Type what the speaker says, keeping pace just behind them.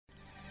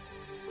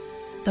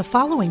The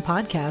following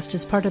podcast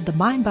is part of the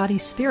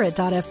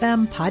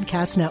MindBodySpirit.fm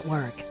podcast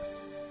network.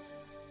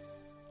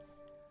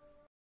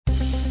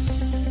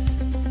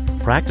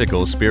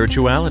 Practical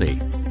spirituality.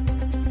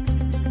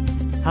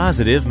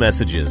 Positive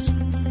messages.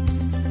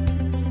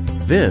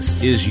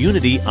 This is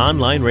Unity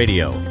Online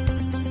Radio,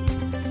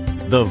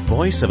 the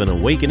voice of an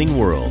awakening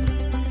world.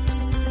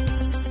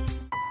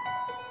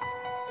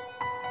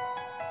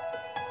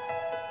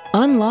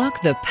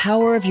 Unlock the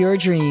power of your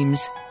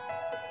dreams.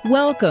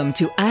 Welcome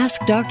to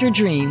Ask Dr.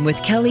 Dream with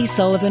Kelly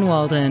Sullivan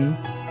Walden.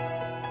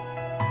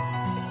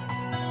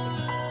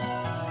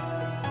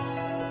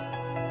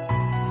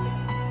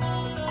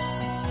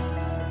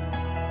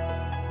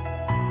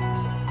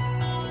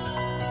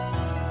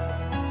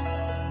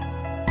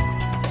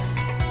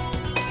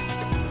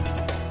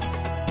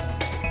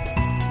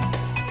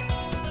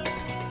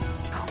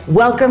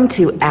 Welcome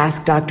to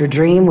Ask Dr.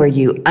 Dream, where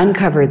you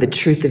uncover the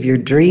truth of your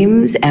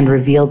dreams and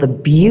reveal the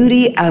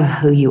beauty of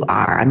who you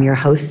are. I'm your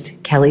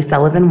host, Kelly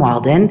Sullivan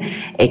Walden,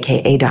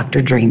 aka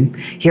Dr. Dream,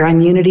 here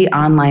on Unity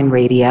Online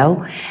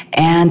Radio.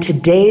 And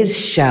today's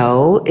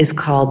show is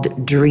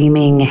called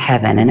Dreaming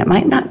Heaven, and it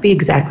might not be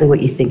exactly what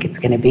you think it's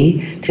going to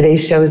be.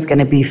 Today's show is going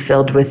to be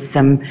filled with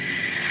some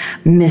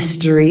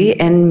mystery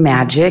and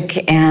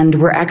magic, and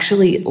we're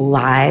actually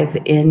live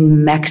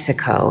in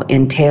Mexico,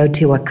 in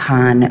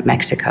Teotihuacan,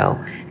 Mexico.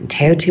 And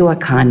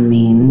Teotihuacan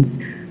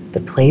means the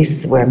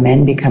place where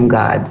men become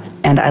gods,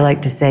 and I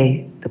like to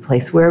say the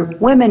place where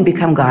women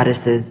become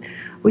goddesses.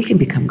 We can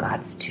become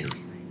gods too.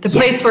 The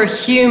place where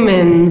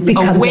humans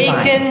awaken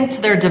divine.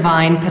 To their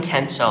divine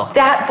potential.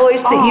 That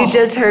voice that you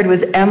just heard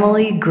was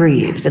Emily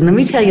Greaves, and let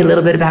me tell you a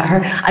little bit about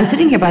her. I'm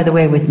sitting here, by the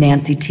way, with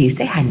Nancy T.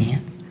 Say hi,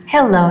 Nance.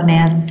 Hello,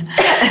 Nance.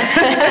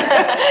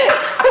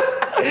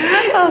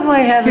 Oh my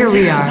heavens. Here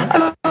we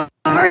are. I'm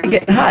already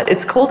getting hot.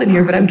 It's cold in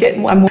here, but I'm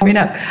warming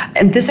up.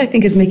 And this, I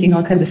think, is making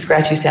all kinds of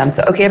scratchy sounds.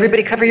 So, okay,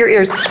 everybody cover your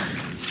ears.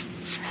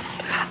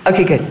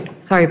 Okay, good.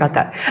 Sorry about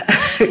that.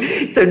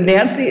 So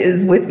Nancy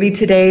is with me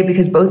today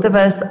because both of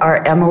us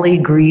are Emily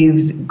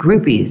Greaves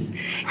groupies.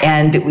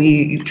 And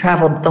we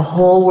traveled the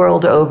whole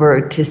world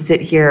over to sit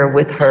here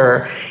with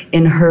her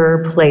in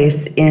her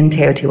place in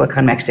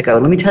Teotihuacan, Mexico.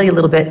 Let me tell you a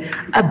little bit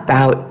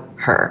about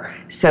her.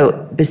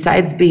 So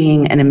besides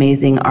being an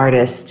amazing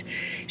artist,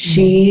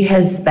 she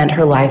has spent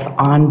her life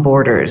on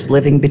borders,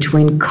 living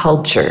between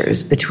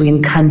cultures,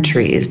 between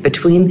countries,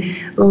 between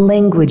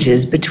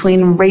languages,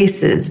 between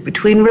races,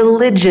 between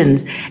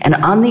religions, and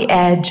on the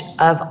edge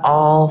of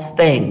all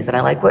things. And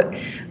I like what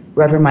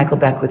Reverend Michael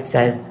Beckwith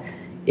says,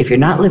 if you're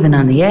not living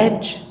on the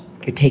edge,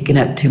 you're taking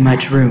up too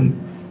much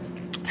room.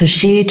 So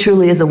she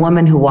truly is a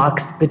woman who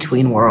walks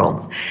between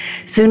worlds.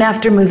 Soon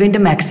after moving to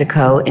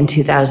Mexico in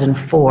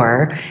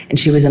 2004, and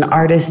she was an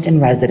artist in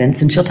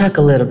residence, and she'll talk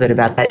a little bit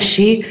about that,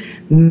 she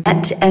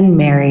met and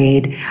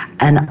married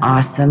an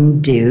awesome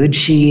dude.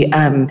 She,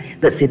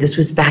 this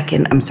was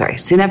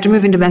soon after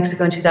moving to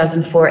Mexico in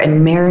 2004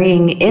 and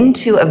marrying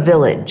into a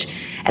village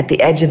at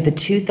the edge of the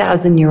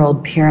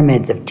 2,000-year-old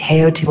pyramids of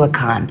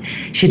Teotihuacan,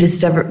 she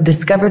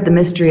discovered the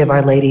mystery of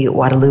Our Lady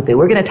Guadalupe.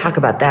 We're going to talk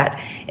about that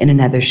in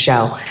another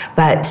show.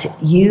 But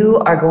you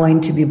are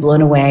going to be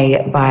blown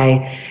away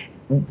by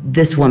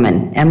this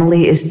woman.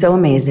 Emily is so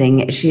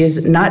amazing. She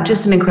is not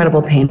just an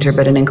incredible painter,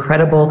 but an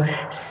incredible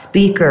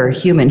speaker,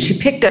 human. She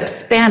picked up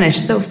Spanish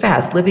so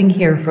fast, living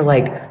here for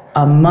like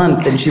a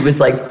month, and she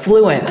was like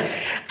fluent.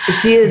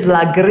 She is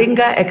La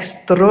Gringa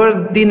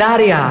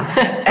Extraordinaria,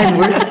 and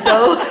we're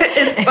so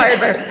inspired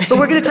by her. But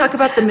we're going to talk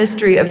about the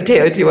mystery of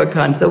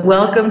Teotihuacan. So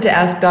welcome to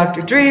Ask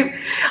Dr. Dream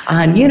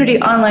on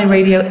Unity Online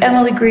Radio.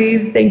 Emily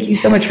Greaves, thank you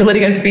so much for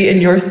letting us be in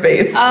your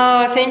space.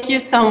 Oh, thank you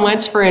so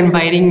much for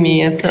inviting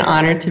me. It's an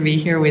honor to be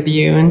here with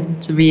you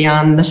and to be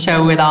on the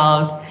show with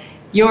all of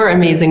your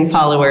amazing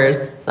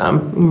followers. So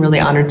I'm really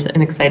honored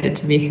and excited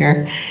to be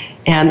here.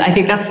 And I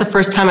think that's the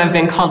first time I've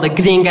been called the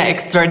Gringa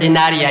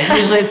Extraordinaria.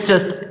 Usually it's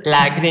just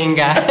La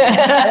Gringa.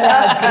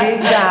 La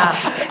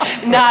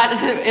Gringa.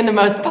 Not in the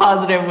most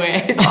positive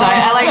way. So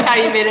I like how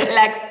you made it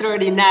La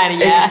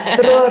Extraordinaria.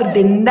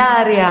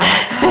 Extraordinaria.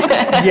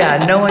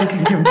 Yeah, no one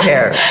can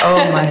compare.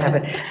 Oh, my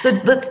heaven. So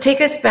let's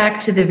take us back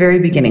to the very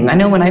beginning. I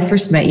know when I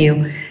first met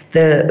you,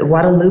 the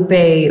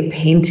Guadalupe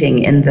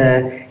painting in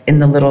the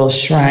little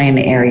shrine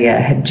area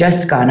had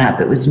just gone up.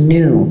 It was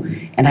new.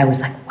 And I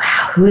was like,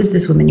 wow, who is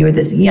this woman? You were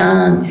this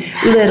young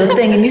little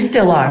thing, and you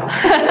still are.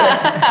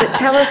 But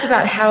tell us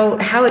about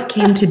how it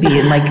came to be,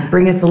 and like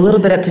bring us a little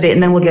bit up to date,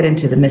 and then we'll get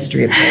into the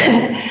mystery of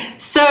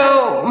it.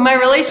 So my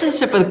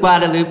relationship with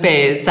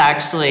Guadalupe is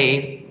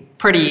actually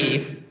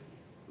pretty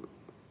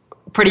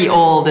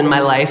old in my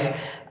life.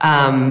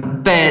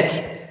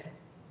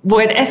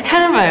 But it's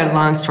kind of a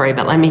long story,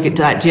 but do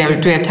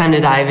we have time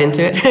to dive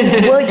into it?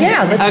 Well,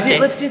 yeah,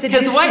 let's do the deep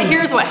Because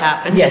here's what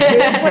happened. Yes,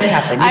 here's what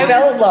happened. You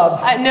fell in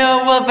love.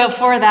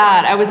 Before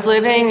that, I was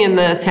living in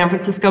the San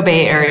Francisco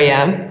Bay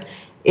Area,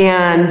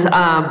 and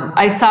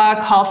I saw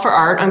a call for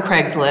art on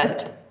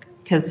Craigslist,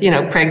 because,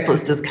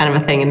 Craigslist is kind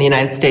of a thing in the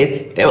United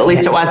States. At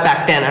least it was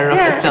back then. I don't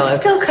know if it still is. It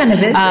still kind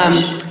of is.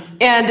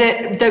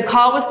 the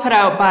call was put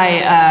out by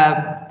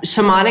a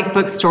shamanic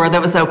bookstore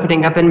that was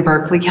opening up in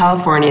Berkeley,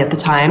 California at the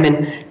time.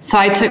 And so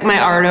I took my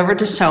art over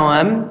to show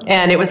them,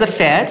 and it was a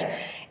fit.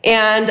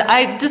 And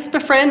I just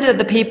befriended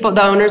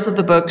the owners of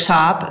the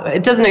bookshop.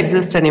 It doesn't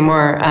exist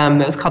anymore.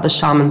 It was called the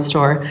Shaman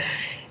Store.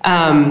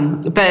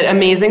 But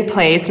amazing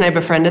place, and I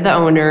befriended the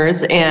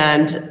owners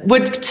and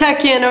would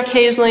check in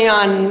occasionally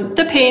on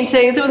the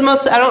paintings. It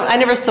was I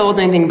never sold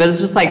anything, but it was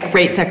just like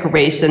great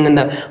decoration, and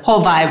the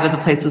whole vibe of the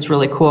place was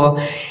really cool.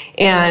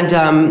 And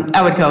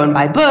I would go and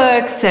buy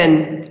books,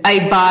 and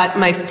I bought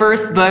my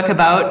first book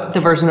about the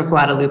Virgin of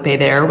Guadalupe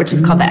there, which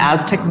is called The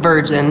Aztec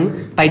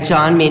Virgin by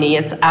John Meany.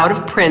 It's out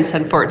of print,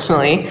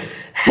 unfortunately.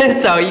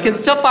 So you can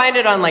still find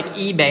it on like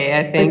eBay,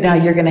 I think. But now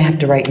you're going to have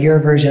to write your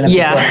version of the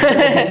book.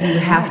 You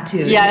have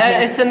to.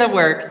 Yeah, it's in the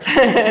works.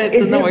 It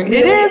is in the works.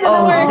 Thank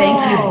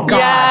you, God.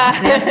 Yeah.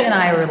 Nancy and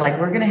I were like,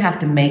 we're going to have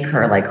to make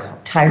her, like,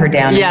 tie her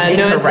down. Yeah, and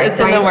make her write it's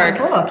in the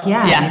works. Book.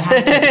 Yeah.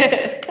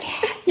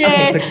 Yes. Yay.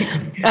 Okay, so keep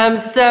going.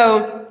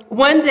 So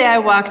one day I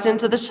walked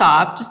into the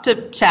shop just to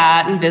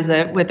chat and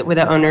visit with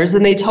the owners,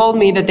 and they told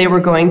me that they were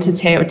going to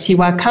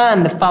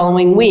Teotihuacan the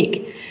following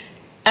week.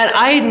 And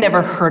I had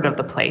never heard of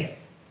the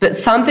place. But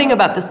something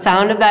about the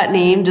sound of that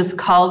name just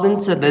called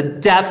into the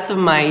depths of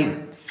my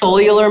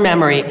cellular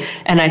memory.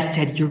 And I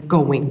said, "You're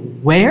going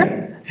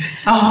where?"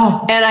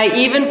 Oh. And I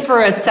even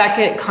for a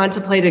second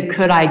contemplated,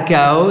 could I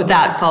go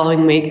that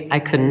following week? I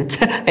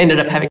couldn't. I ended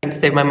up having to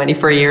save my money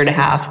for a year and a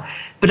half.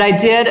 But I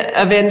did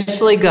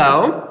eventually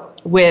go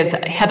with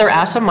Heather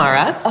Ash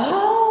Amara.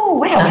 Oh,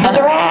 wow.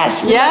 Heather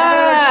Ash.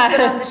 Yeah. She's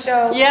been on the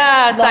show.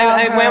 Yeah, so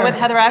I went with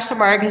Heather Ash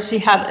Amara because she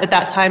had, at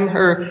that time,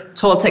 her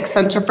Toltec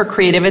Center for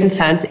Creative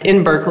Intent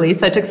in Berkeley.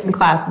 So I took some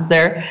classes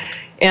there.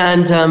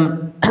 And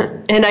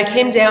I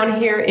came down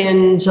here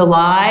in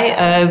July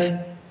of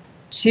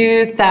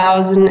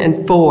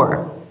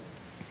 2004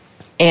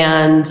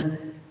 and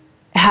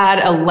had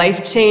a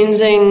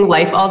life-changing,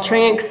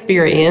 life-altering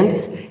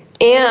experience.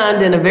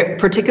 And in a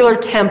particular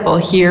temple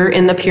here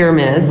in the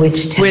pyramids,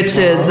 which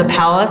is the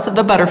Palace of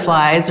the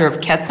Butterflies, or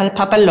of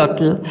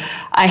Quetzalpopalotl,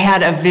 I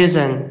had a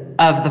vision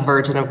of the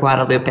Virgin of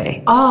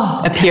Guadalupe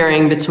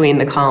appearing between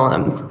the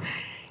columns.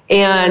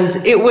 And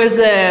it was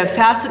a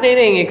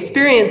fascinating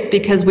experience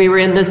because we were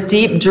in this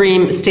deep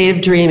state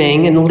of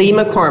dreaming, and Lee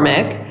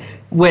McCormick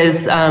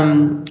was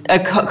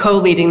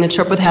co-leading the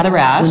trip with Heather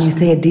Ash. When you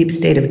say a deep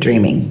state of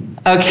dreaming.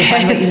 Okay.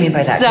 Define what you mean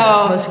by that.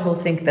 So most people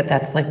think that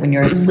that's like when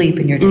you're asleep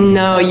and you're dreaming.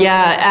 No,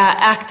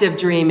 active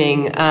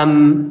dreaming.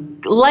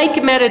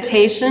 Like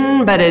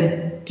meditation, but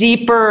a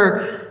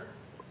deeper,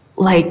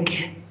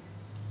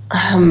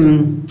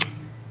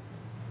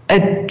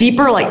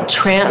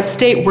 trance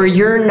state where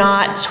you're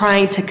not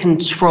trying to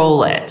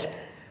control it.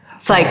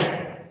 It's like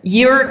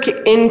you're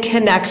in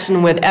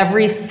connection with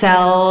every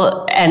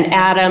cell and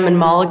atom and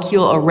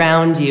molecule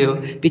around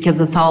you because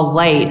it's all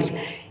light.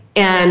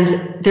 And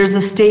there's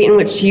a state in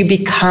which you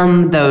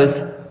become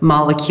those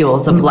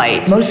molecules of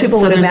light. Most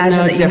people would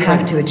imagine that you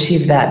have to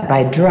achieve that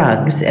by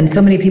drugs. And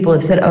so many people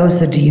have said, "Oh,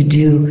 so do you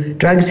do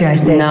drugs here?" I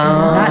say, no,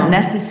 not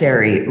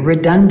necessary,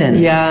 redundant.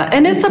 Yeah,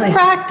 and it's a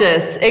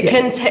practice. It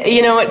can,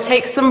 it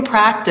takes some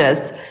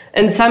practice.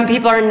 And some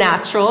people are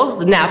naturals,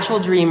 the natural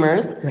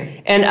dreamers,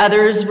 right. And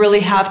others really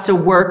have to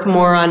work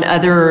more on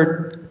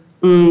other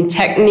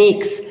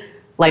techniques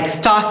like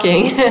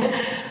stalking.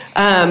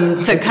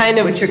 To kind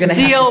of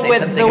deal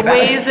with the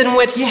ways in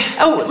which,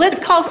 let's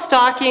call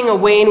stalking a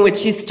way in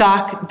which you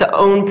stalk the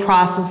own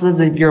processes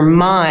of your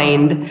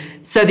mind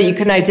so that you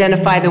can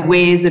identify the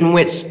ways in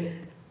which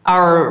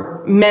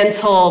our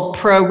mental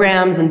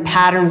programs and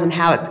patterns and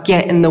habits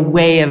get in the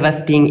way of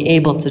us being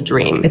able to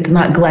dream. It's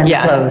not Glenn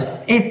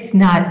Close. It's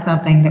not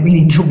something that we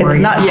need to worry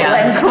about. It's not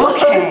Glenn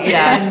Close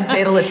and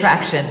Fatal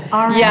Attraction.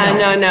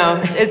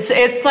 No.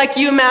 It's like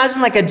you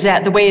imagine like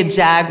the way a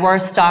jaguar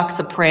stalks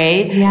a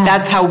prey. Yeah.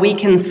 That's how we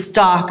can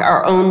stalk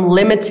our own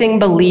limiting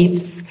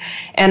beliefs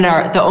and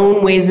the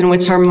own ways in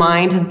which our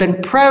mind has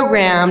been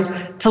programmed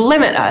to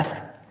limit us.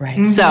 Right.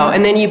 Mm-hmm. So,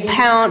 and then you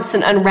pounce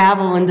and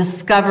unravel and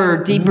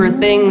discover deeper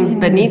things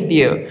beneath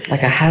you.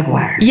 Like a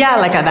jaguar. Yeah,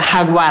 like the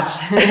jaguar.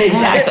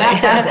 Exactly.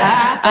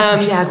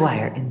 That's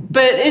jaguar in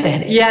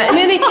Spanish. In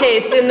any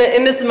case,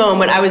 in this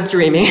moment, I was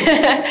dreaming.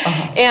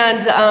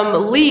 And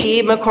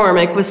Lee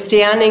McCormick was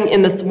standing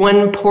in this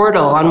one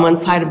portal on one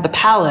side of the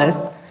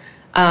palace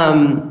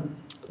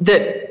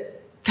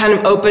that kind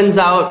of opens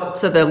out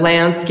to the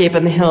landscape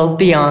and the hills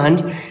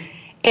beyond.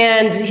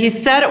 And he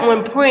said at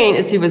one point,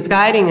 as he was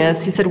guiding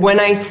us, he said, "When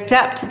I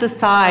step to the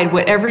side,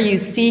 whatever you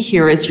see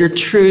here is your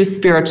true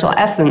spiritual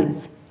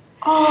essence."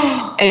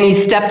 Oh. And he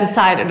stepped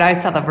aside, and I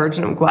saw the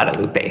Virgin of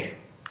Guadalupe.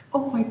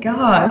 Oh my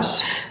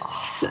gosh.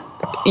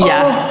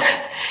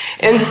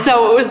 And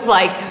so it was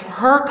like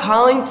her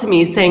calling to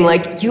me, saying,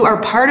 like, "You are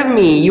part of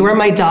me. You are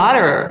my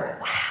daughter.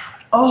 Wow.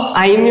 Oh.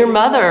 I am your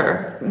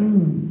mother.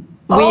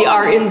 We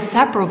are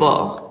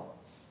inseparable."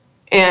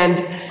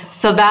 And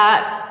so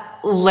that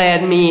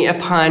led me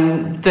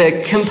upon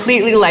the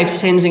completely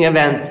life-changing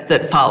events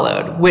that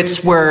followed,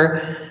 which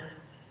were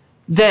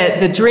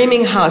the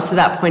dreaming house at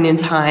that point in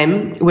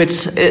time,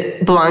 which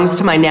it belongs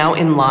to my now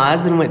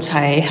in-laws, in which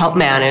I help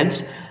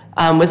manage,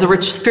 was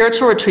a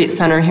spiritual retreat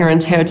center here in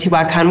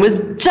Teotihuacan,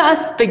 was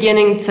just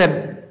beginning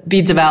to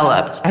be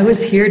developed. I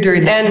was here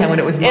during that time when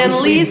it was mostly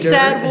And Lee dirt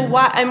said,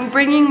 well, I'm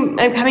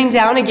coming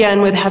down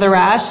again with Heather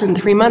Ash in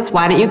 3 months.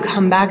 Why don't you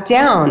come back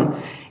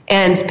down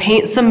and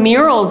paint some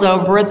murals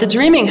over at the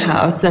Dreaming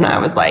House? And I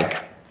was like,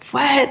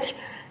 what?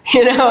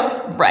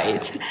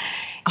 Right.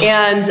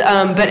 And,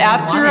 but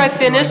after I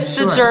finished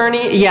the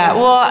journey,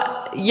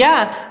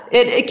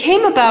 it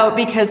came about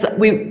because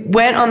we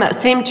went on that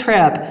same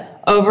trip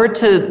over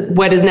to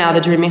what is now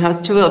the Dreaming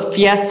House, to a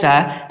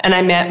fiesta, and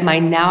I met my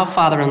now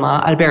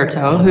father-in-law,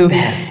 Alberto, who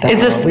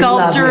is a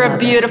sculptor of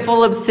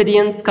beautiful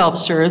obsidian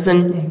sculptures,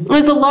 and it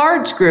was a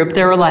large group.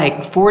 There were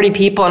like 40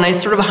 people, and I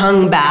sort of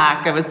hung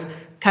back. I was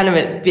kind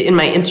of in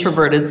my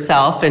introverted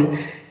self, and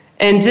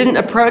didn't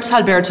approach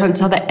Alberto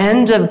until the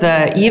end of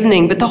the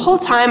evening, but the whole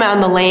time out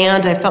on the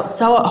land, I felt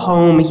so at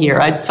home here.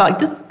 I just felt like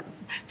this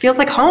feels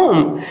like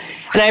home.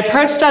 And I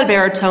approached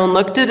Alberto and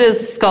looked at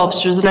his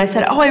sculptures, and I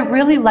said, I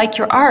really like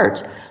your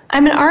art.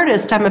 I'm an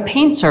artist. I'm a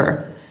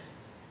painter.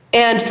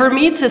 And for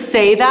me to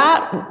say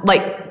that,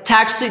 like to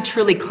actually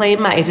truly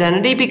claim my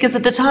identity, because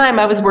at the time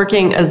I was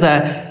working as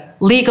a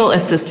legal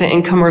assistant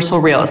in commercial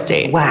real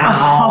estate.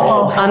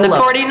 Wow. On the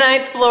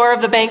 49th floor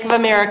of the Bank of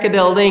America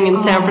building in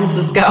San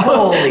Francisco.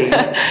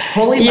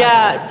 Holy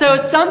Yeah, so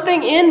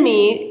something in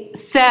me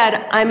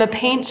said, I'm a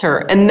painter.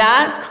 And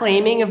that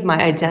claiming of my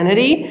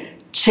identity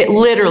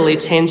literally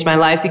changed my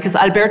life, because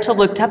Alberto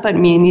looked up at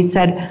me and he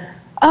said,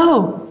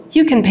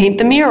 you can paint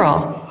the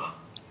mural.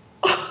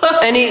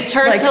 And he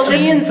turned to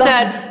Lee and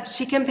said,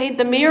 she can paint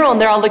the mural.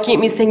 And they're all looking at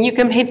me saying, you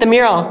can paint the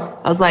mural.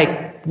 I was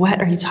like, what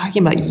are you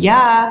talking about?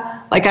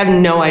 Yeah. Like, I have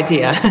no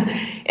idea.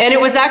 And it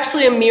was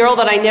actually a mural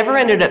that I never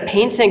ended up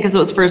painting because it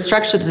was for a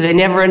structure that they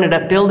never ended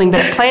up building,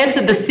 but it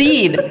planted the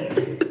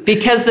seed,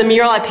 because the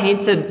mural I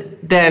painted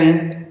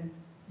then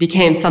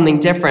became something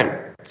different.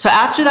 So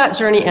after that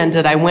journey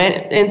ended, I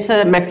went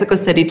into Mexico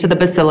City to the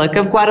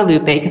Basilica of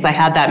Guadalupe, because I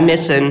had that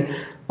mission,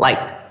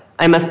 like,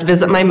 I must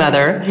visit my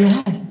mother.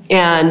 Yes.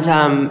 And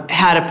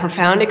had a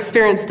profound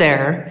experience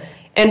there.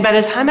 And by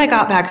the time I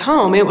got back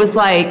home, it was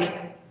like,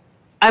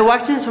 I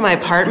walked into my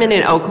apartment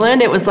in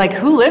Oakland. It was like,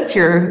 who lived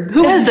here?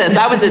 Who is this?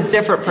 I was a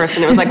different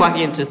person. It was like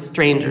walking into a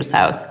stranger's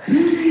house.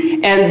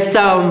 And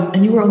so...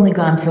 And you were only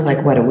gone for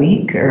like, what, a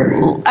week?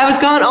 Or I was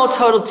gone all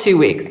total 2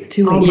 weeks.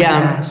 2 weeks.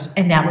 Yeah. Gosh.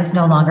 And that was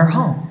no longer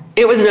home.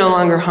 It was no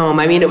longer home.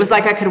 I mean, it was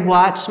like I could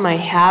watch my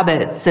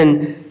habits,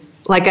 and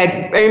like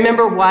I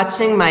remember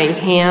watching my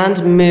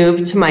hand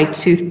move to my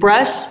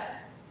toothbrush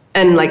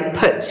and like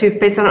put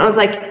toothpaste on it. I was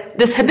like,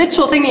 this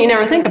habitual thing that you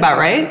never think about,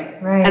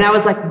 right? Right. And I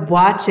was like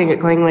watching it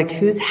going like,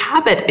 whose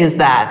habit is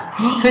that?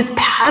 Whose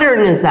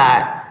pattern is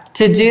that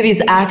to do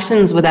these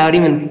actions without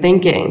even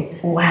thinking?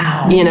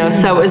 wow.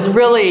 So it was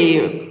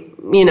really,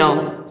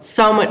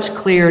 so much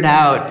cleared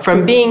out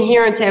from being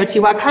here in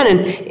Teotihuacan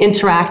and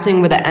interacting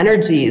with the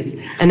energies,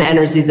 and the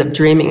energies of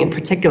dreaming in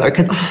particular.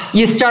 Because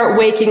you start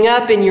waking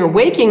up in your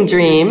waking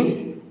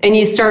dream and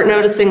you start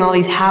noticing all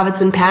these habits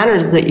and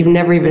patterns that you've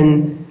never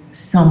even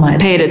so much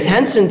paid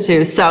attention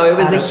to. So it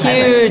was a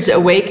huge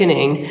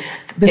awakening.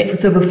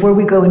 So before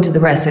we go into the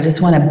rest, I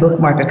just want to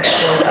bookmark a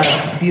couple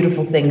of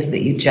beautiful things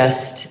that you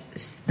just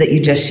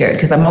shared,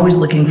 because I'm always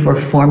looking for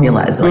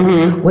formulas.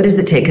 Like, what does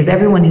it take? Because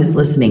everyone who's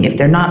listening, if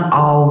they're not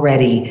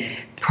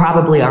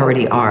probably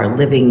already are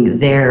living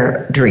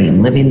their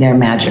dream, living their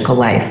magical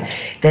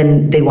life,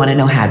 then they want to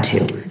know how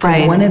to.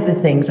 So one of the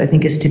things I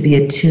think is to be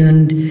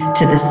attuned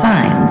to the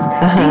signs.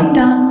 Ding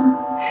dong.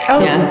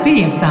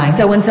 Speaking of signs.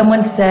 So when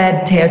someone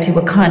said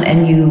Teotihuacan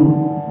and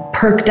you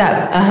perked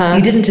up,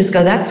 you didn't just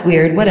go, that's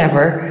weird,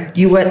 whatever.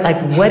 You went like,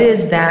 what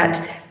is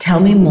that? Tell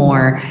me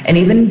more. And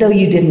even though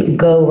you didn't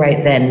go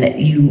right then,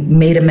 you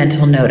made a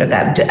mental note of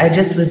that. I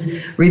just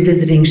was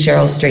revisiting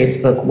Cheryl Strayed's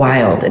book,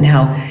 Wild, and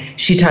how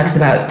she talks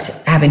about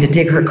having to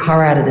dig her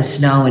car out of the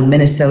snow in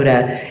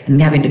Minnesota and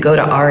having to go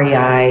to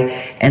REI.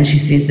 And she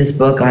sees this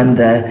book on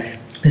the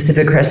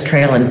Pacific Crest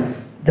Trail, and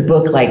the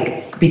book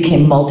like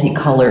became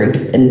multicolored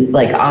and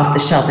like off the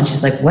shelf. And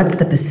she's like, what's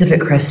the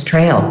Pacific Crest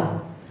Trail?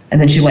 And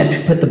then she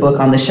went, put the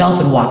book on the shelf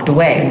and walked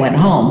away and went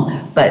home.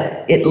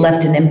 But it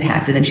left an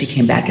impact, and then she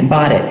came back and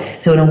bought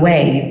it. So in a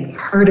way, you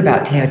heard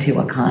about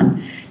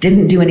Teotihuacan,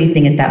 didn't do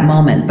anything at that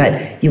moment,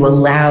 but you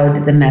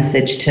allowed the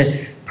message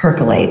to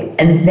percolate.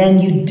 And then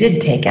you did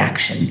take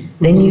action.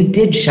 Then you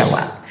did show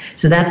up.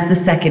 So that's the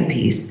second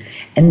piece.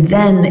 And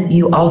then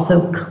you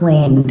also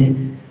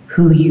claimed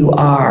who you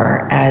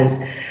are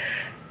as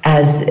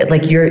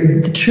like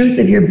the truth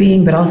of your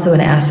being, but also an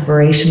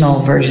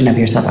aspirational version of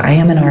yourself. I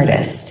am an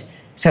artist.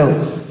 So,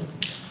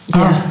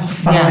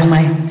 following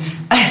my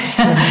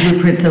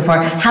blueprint so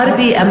far. How to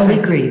be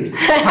Emily Greaves,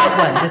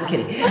 part 1. Just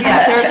kidding.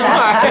 Yeah, there's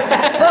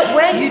more. But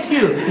when you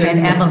too. There's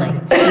Emily.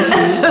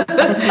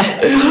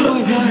 Oh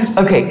my gosh.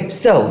 Okay,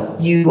 so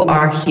you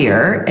are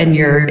here and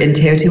you're in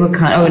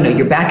Teotihuacan. Oh no,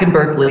 you're back in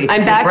Berkeley.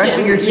 I'm back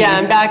brushing in, your teeth. yeah,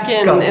 I'm back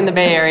in the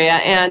Bay Area,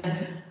 and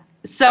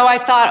So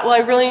I thought, well, I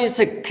really need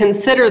to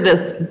consider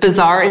this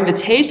bizarre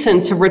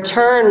invitation to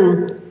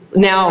return.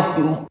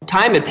 Now,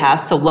 time had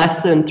passed, so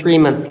less than 3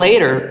 months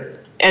later,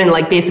 and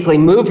like basically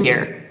move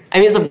here. I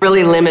mean, it's a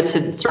really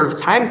limited sort of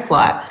time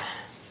slot.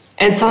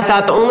 And so I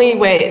thought the only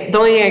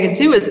thing I could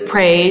do is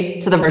pray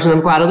to the Virgin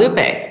of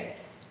Guadalupe.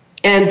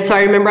 And so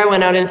I remember I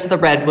went out into the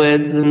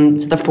redwoods and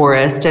to the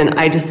forest, and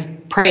I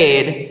just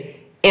prayed.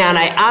 And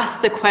I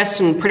asked the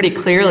question pretty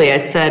clearly. I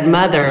said,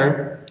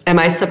 Mother, am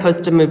I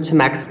supposed to move to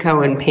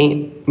Mexico and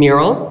paint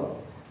murals?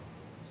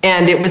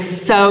 And it was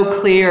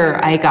so clear.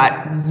 I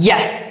got,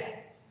 yes.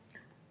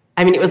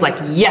 I mean, it was like,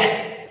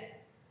 yes.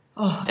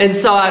 Oh. And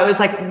so it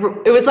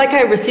was like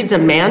I received a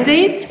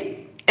mandate.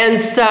 And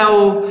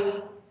so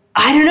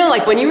I don't know,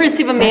 like when you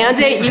receive a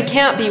mandate, you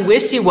can't be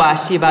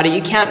wishy-washy about it.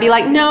 You can't be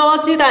like, no,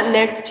 I'll do that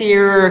next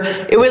year.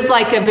 It was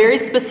like a very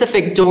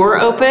specific door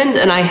opened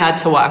and I had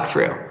to walk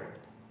through.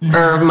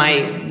 Or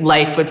my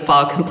life would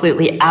fall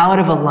completely out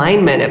of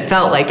alignment. It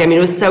felt like, I mean,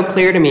 it was so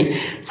clear to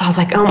me. So I was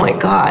like, oh my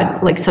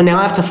God, like, so now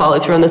I have to follow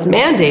through on this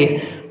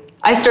mandate.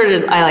 I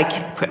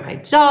quit my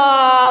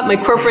job,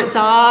 my corporate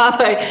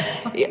job.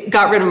 I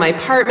got rid of my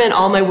apartment,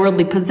 all my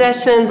worldly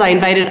possessions.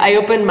 I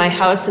opened my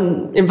house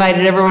and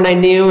invited everyone I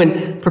knew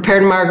and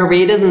prepared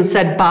margaritas and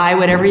said, buy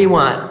whatever you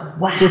want.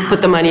 Wow. Just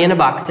put the money in a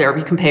box there.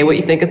 You can pay what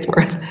you think it's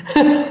worth.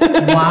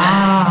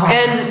 Wow.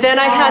 And then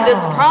I had this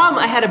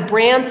problem. I had a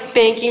brand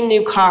spanking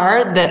new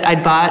car that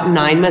I'd bought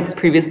 9 months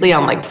previously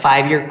on like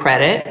 5-year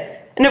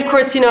credit. And of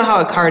course, you know how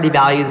a car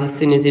devalues as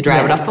soon as you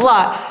drive it off the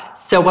lot.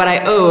 So what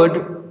I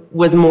owed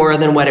was more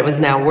than what it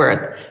was now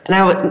worth. And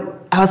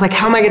I was like,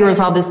 how am I going to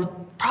resolve this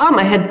problem?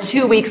 I had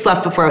 2 weeks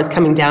left before I was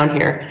coming down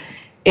here.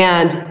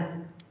 And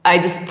I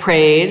just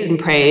prayed.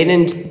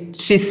 And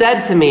she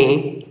said to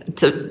me,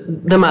 to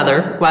the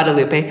Mother,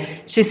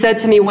 Guadalupe, she said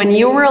to me, when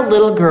you were a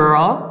little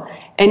girl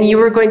and you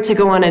were going to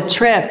go on a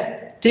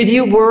trip, did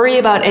you worry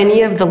about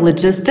any of the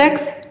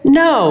logistics?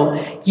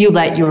 No, you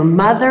let your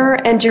mother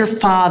and your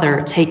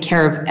father take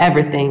care of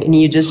everything. And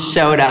you just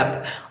showed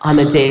up on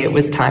the day it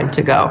was time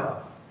to go.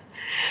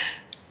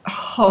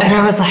 Oh. And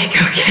I was like,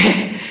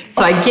 okay.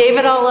 So I gave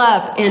it all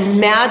up, and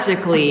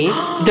magically,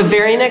 the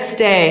very next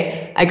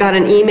day, I got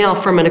an email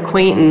from an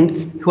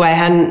acquaintance who I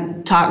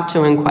hadn't talked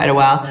to in quite a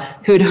while,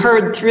 who'd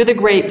heard through the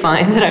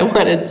grapevine that I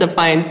wanted to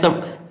find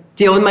some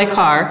deal with my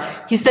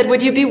car. He said,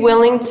 would you be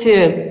willing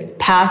to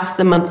pass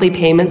the monthly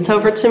payments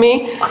over to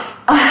me?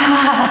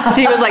 So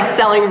he was like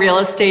selling real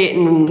estate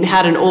and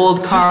had an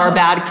old car,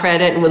 bad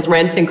credit, and was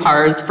renting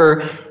cars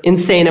for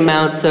insane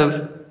amounts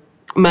of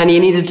money,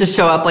 and needed to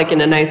show up like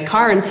in a nice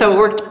car. And so it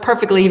worked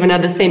perfectly. He even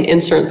had the same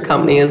insurance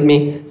company as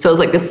me. So it was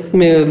like this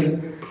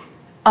smooth.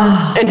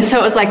 Oh. And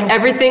so it was like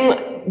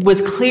everything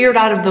was cleared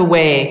out of the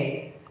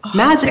way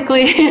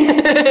magically,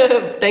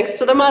 thanks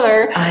to the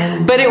Mother.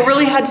 But it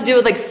really had to do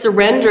with like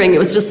surrendering. It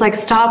was just like,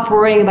 stop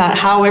worrying about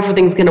how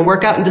everything's going to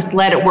work out and just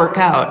let it work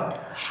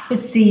out. But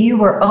see, you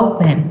were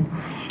open.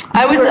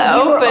 You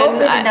were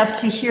open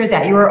enough to hear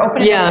that. You were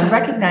open enough to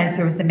recognize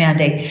there was a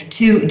mandate,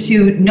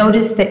 to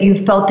notice that you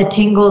felt the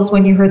tingles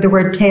when you heard the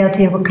word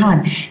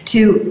Teotihuacan,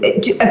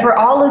 for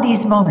all of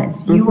these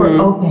moments, you were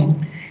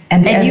open.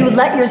 And you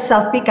let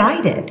yourself be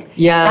guided.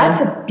 Yeah.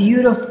 That's a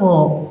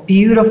beautiful,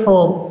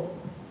 beautiful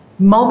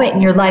moment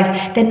in your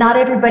life that not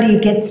everybody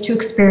gets to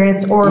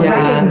experience or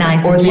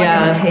recognizes. Or they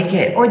don't take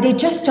it. Or they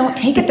just don't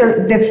take it.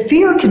 The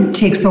fear can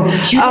take so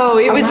much. Oh,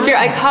 it was fear.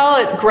 I call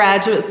it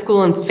graduate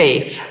school and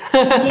faith.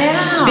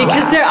 Yeah.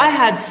 Because I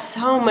had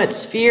so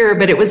much fear,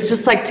 but it was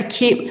just like to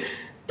keep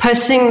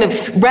pushing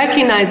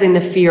recognizing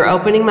the fear,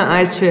 opening my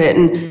eyes to it,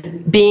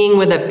 and being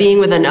with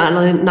it,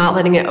 not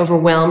letting it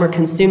overwhelm or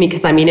consume me.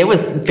 Because I mean, it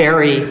was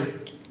very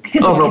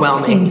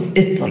overwhelming.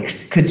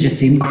 Could just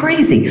seem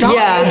crazy. You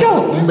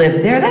don't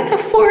live there. That's a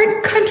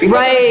foreign country.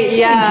 Right?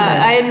 Yeah.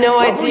 I had no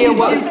idea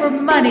what you do for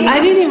money. I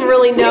didn't even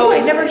really know. I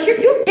never hear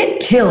you get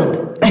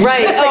killed.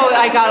 Right.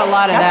 I got a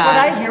lot of that. That's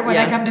what I hear when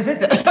I come to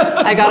visit.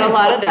 I got a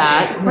lot of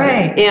that.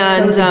 Right.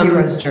 And so the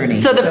hero's journey.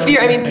 So the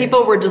fear. I mean,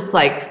 people were just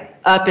like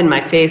up in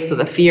my face with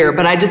the fear,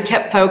 but I just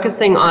kept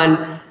focusing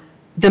on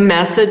the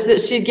message that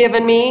she'd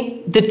given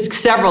me, the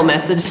several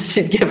messages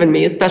she'd given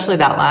me, especially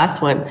that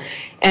last one,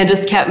 and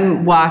just kept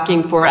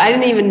walking forward. I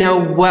didn't even know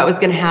what was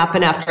going to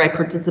happen after I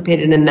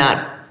participated in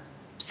that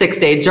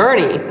 6-day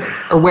journey,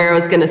 or where I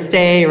was going to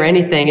stay or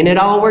anything. And it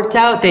all worked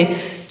out. They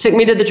took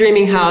me to the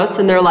Dreaming House,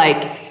 and they're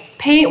like,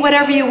 paint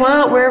whatever you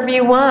want, wherever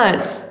you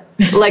want.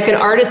 Like an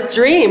artist's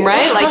dream,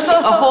 right? Like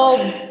a whole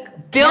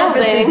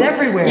building. Canvases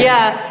everywhere.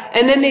 Yeah.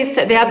 And then they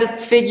had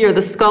this figure,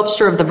 the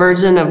sculpture of the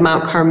Virgin of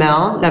Mount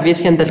Carmel, La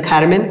Virgen del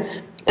Carmen.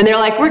 And they're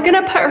like, we're going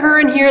to put her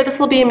in here. This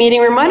will be a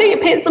meeting room. Why don't you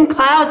paint some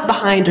clouds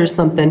behind her or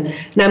something?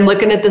 And I'm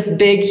looking at this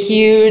big,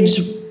 huge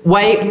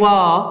white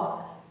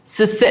wall,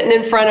 just sitting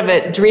in front of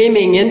it,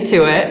 dreaming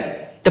into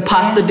it, the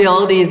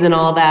possibilities and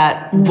all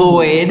that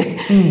void.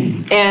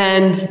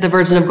 And the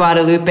Virgin of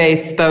Guadalupe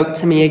spoke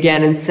to me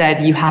again and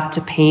said, you have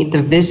to paint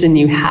the vision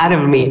you had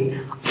of me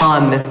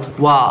on this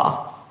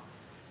wall.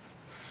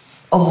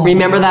 Oh,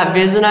 remember that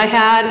vision I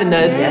had in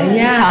the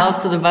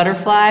Palace of the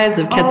Butterflies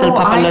of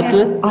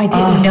Quetzalcoatl? I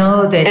didn't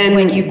know that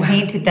when you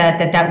painted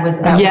that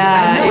was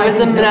it was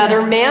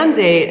another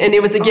mandate, and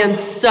it was again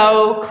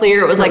so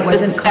clear. It was like it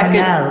wasn't the second.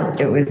 Carmel.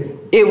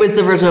 It was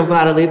the Virgin of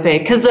Guadalupe,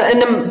 because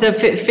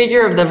the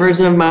figure of the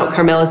Virgin of Mount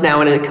Carmel is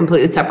now in a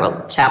completely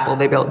separate chapel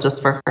they built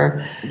just for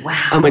her.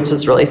 Wow, which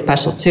is really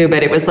special too.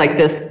 But it was like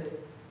this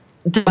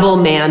double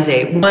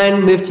mandate: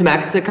 one, move to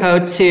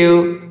Mexico;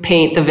 two,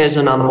 paint the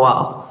vision on the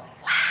wall.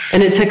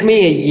 And it took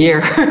me a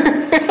year.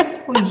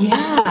 Well,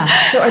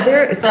 yeah. So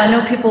I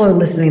know people are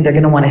listening, they're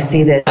going to want to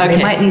see this. Okay.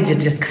 They might need to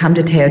just come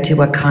to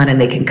Teotihuacan, and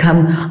they can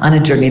come on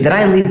a journey that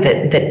I lead,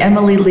 that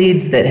Emily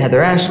leads, that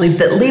Heather Ash leads,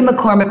 that Lee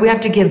McCormick. We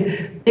have to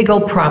give big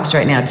old props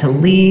right now to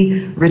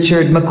Lee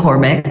Richard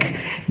McCormick,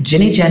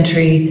 Ginny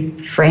Gentry,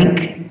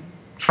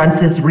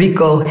 Francis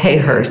Rico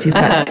Hayhurst. He's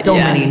got so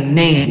many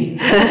names.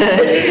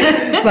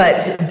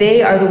 But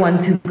they are the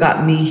ones who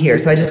got me here.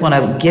 So I just want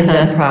to give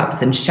them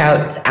props and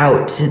shouts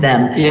out to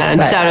them. Yeah,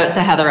 and shout out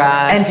to Heather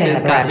Ash,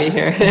 who's got me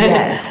here.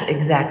 Yes,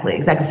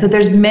 exactly. So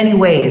there's many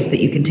ways that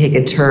you can take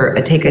a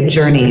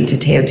journey to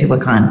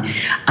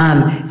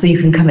Teotihuacan. So you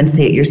can come and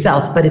see it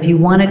yourself. But if you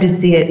wanted to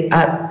see it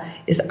up,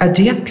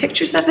 do you have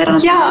pictures of it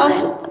on? Yeah,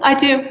 I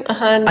do.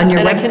 On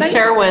your website? I can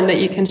share one that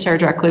you can share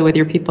directly with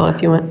your people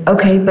if you want.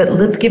 Okay, but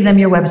let's give them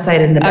your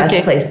website in the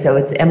best place. So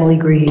it's Emily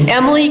Greaves.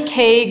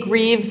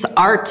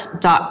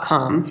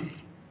 EmilyKGreavesArt.com.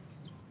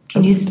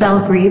 Can you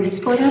spell Greaves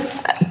for them?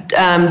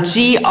 Grieves.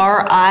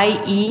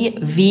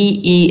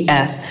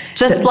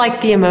 Just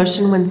like the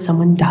emotion when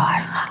someone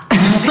dies.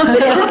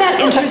 But isn't that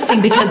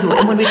interesting? Because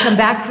when we come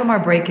back from our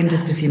break in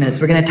just a few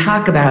minutes, we're going to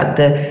talk about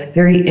the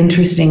very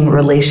interesting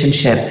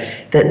relationship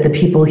that the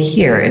people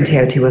here in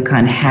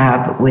Teotihuacan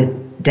have with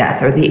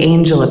death, or the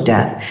angel of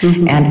death.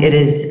 Mm-hmm. And it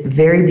is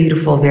very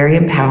beautiful, very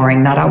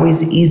empowering, not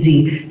always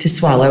easy to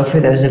swallow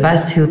for those of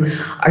us who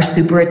are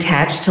super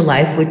attached to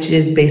life, which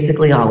is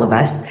basically all of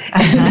us.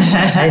 And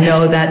I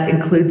know that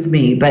includes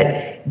me, but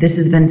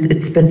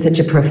it's been such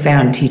a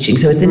profound teaching.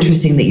 So it's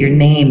interesting that your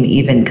name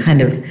even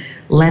kind of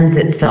lends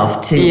itself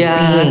to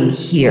being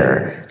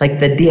here, like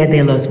the Dia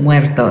de los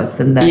Muertos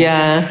and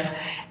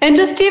and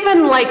just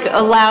even like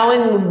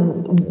allowing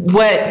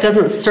what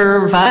doesn't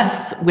serve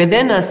us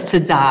within us to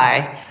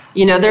die.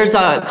 There's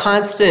a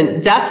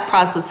constant death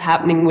process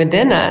happening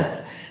within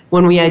us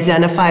when we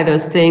identify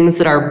those things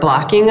that are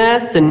blocking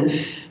us and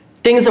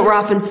things that we're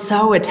often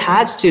so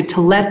attached to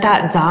let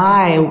that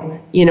die,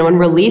 and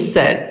release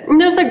it.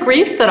 And there's a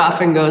grief that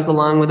often goes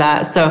along with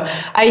that. So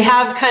I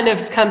have kind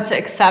of come to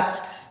accept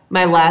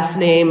my last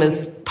name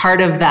as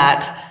part of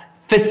that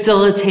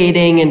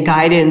facilitating and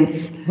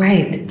guidance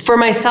for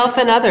myself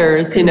and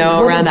others,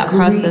 around that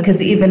process.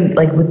 Because even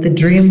like with the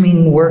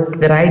dreaming work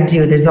that I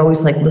do, there's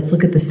always like, let's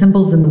look at the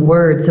symbols in the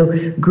word. So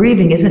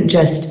grieving isn't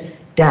just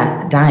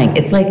death, dying.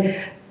 It's like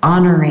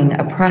honoring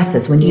a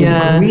process. When you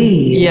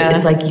grieve,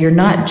 it's like you're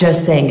not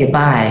just saying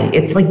goodbye.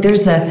 It's like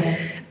there's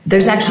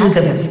actually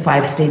the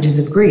 5 stages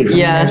of grief.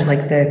 There's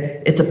like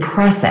it's a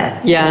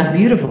process. It's a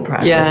beautiful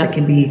process that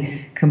can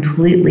be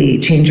completely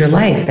change your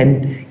life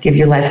and give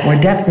your life more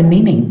depth and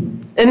meaning.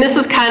 And this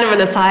is kind of an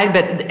aside,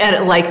 but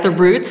like the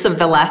roots of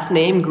the last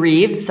name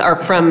Greaves are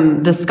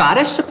from the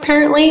Scottish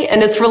apparently,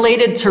 and it's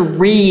related to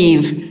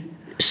reeve.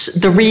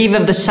 The reeve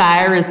of the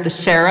shire is the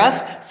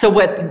sheriff. So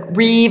what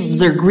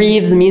reeves or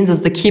grieves means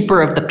is the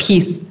keeper of the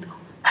peace.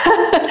 So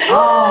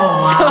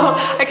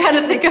I kind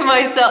of think of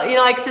myself,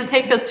 like to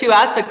take those two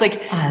aspects,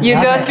 like you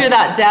go through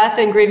that death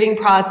and grieving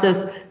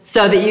process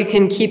so that you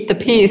can keep the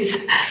peace.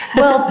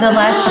 Well, the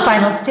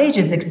final stage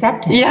is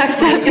acceptance. Yeah,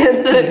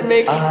 acceptance. It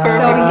makes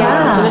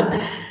perfect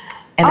sense.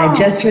 And I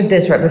just heard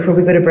this right before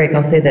we go to break.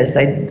 I'll say this.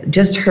 I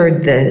just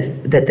heard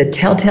this, that the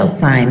telltale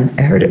sign,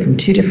 I heard it from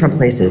 2 different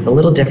places, a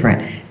little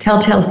different.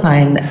 Telltale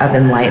sign of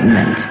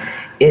enlightenment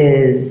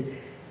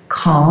is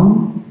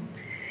calm,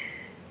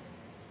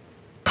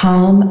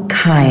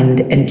 kind,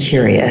 and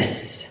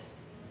curious.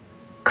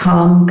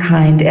 Calm,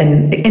 kind,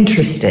 and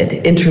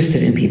interested in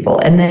people.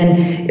 And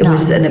then it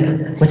was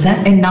what's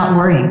that? And not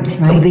worrying.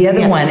 Right? The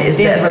other one is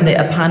from the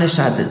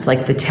Upanishads. It's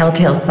like the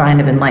telltale sign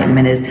of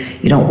enlightenment is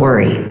you don't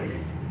worry.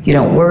 You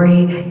don't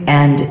worry,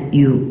 and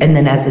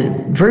then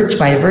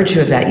by virtue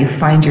of that, you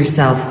find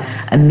yourself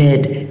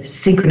amid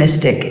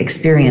synchronistic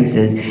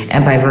experiences,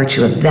 and by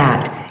virtue of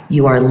that,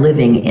 you are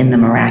living in the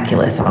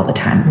miraculous all the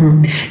time.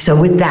 Mm-hmm. So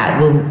with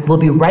that, we'll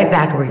be right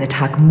back, and we're going to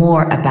talk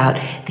more about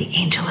the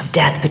angel of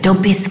death, but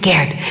don't be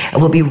scared. And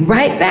we'll be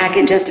right back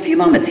in just a few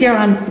moments here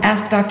on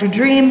Ask Dr.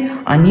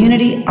 Dream on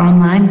Unity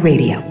Online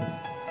Radio.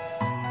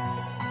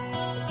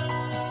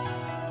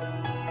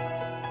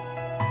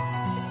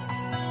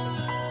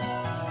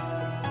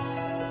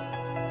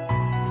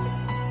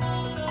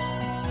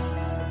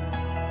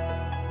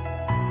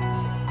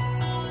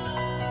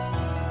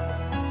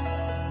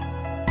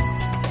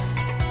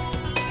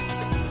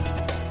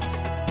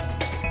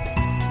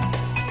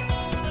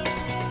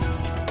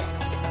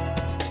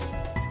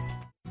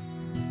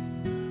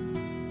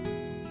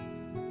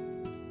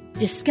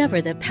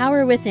 Discover the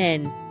power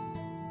within.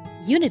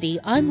 Unity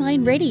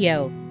Online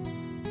Radio,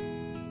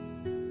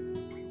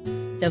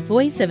 the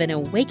voice of an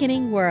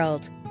awakening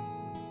world.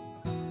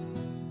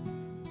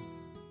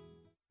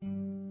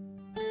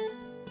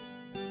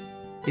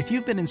 If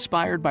you've been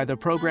inspired by the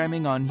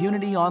programming on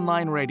Unity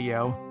Online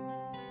Radio,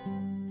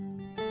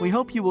 we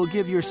hope you will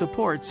give your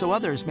support so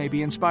others may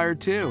be inspired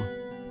too.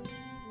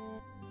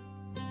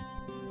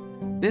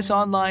 This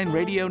online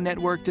radio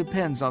network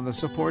depends on the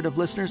support of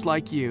listeners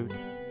like you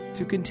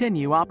to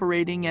continue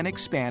operating and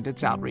expand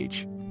its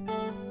outreach.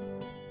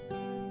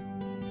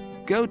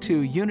 Go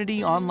to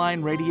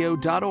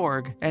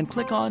unityonlineradio.org and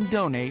click on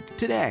Donate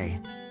today.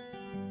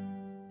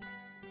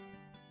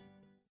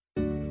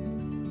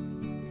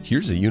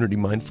 Here's a Unity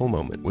Mindful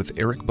Moment with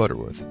Eric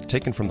Butterworth,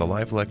 taken from the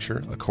live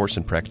lecture, A Course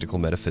in Practical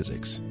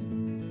Metaphysics.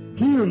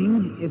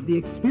 Healing is the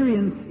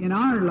experience in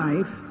our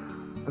life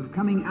of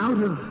coming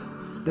out of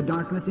the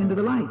darkness into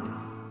the light,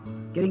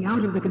 getting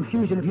out of the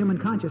confusion of human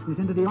consciousness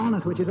into the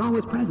allness which is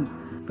always present.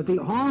 But the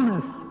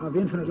allness of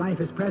infinite life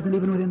is present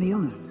even within the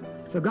illness.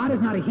 So God is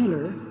not a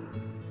healer.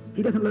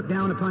 He doesn't look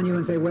down upon you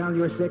and say, well,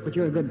 you're sick, but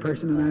you're a good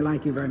person and I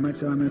like you very much,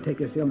 so I'm going to take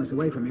this illness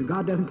away from you.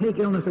 God doesn't take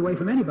illness away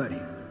from anybody.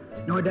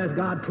 Nor does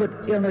God put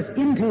illness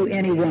into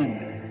anyone,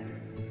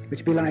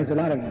 which belies a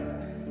lot of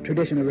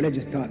traditional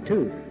religious thought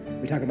too.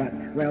 We talk about,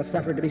 well,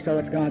 suffered to be so,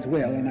 it's God's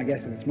will, and I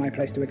guess it's my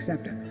place to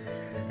accept it.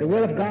 The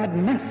will of God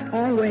must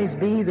always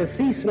be the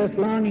ceaseless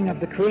longing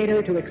of the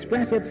Creator to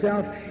express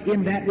itself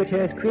in that which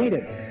has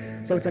created.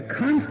 So it's a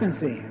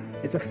constancy,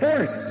 it's a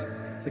force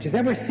which is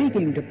ever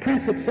seeking to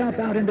press itself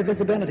out into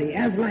visibility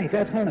as life,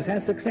 as wholeness,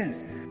 as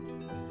success.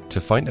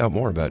 To find out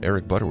more about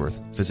Eric Butterworth,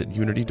 visit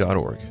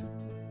unity.org.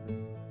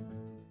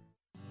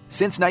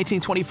 Since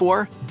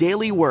 1924,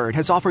 Daily Word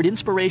has offered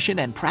inspiration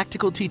and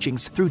practical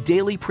teachings through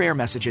daily prayer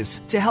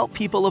messages to help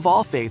people of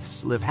all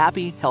faiths live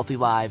happy, healthy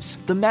lives.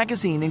 The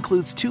magazine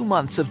includes 2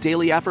 months of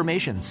daily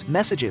affirmations,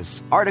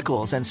 messages,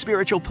 articles, and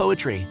spiritual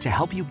poetry to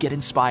help you get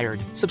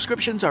inspired.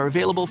 Subscriptions are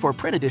available for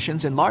print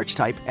editions in large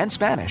type and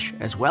Spanish,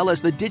 as well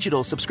as the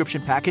digital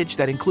subscription package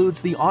that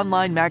includes the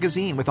online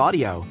magazine with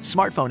audio,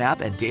 smartphone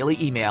app, and daily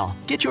email.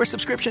 Get your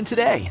subscription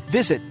today.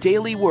 Visit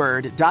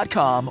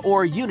dailyword.com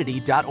or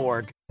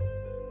unity.org.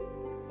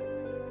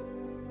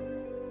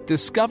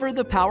 Discover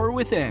the power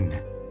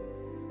within.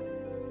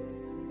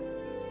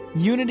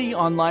 Unity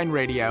Online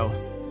Radio.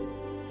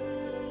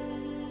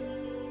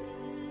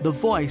 The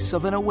voice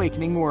of an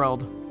awakening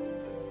world.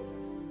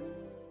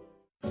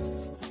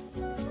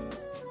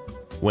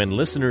 When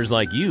listeners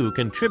like you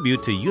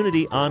contribute to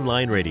Unity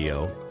Online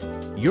Radio,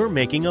 you're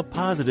making a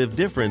positive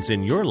difference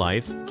in your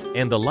life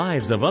and the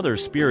lives of other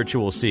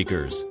spiritual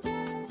seekers.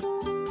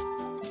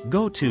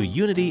 Go to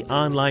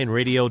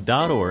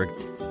unityonlineradio.org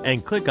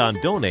and click on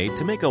Donate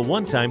to make a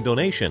one-time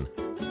donation.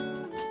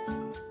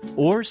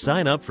 Or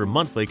sign up for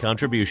monthly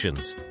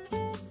contributions.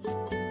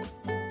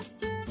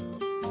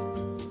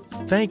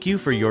 Thank you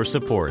for your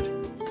support.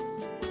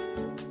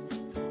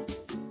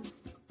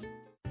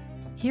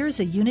 Here's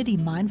a Unity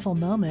Mindful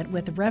Moment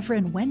with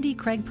Reverend Wendy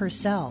Craig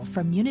Purcell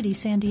from Unity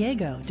San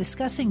Diego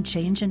discussing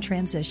change and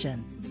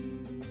transition.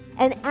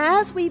 And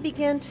as we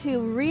begin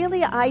to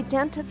really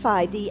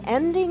identify the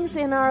endings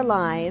in our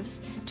lives,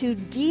 to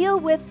deal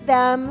with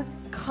them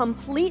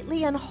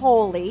completely and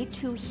wholly,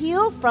 to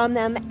heal from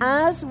them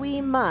as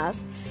we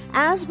must,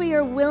 as we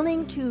are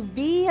willing to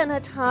be in a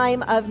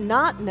time of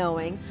not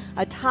knowing,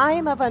 a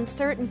time of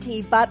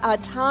uncertainty, but a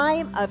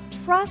time of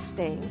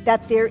trusting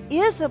that there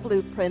is a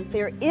blueprint,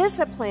 there is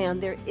a plan,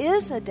 there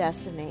is a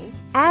destiny.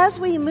 As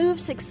we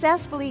move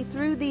successfully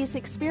through these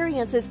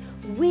experiences,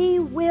 we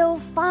will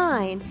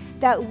find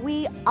that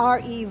we are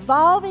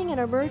evolving and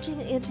emerging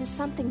into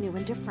something new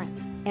and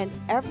different. And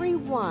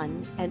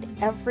everyone and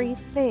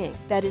everything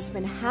that has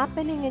been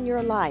happening in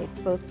your life,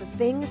 both the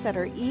things that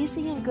are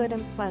easy and good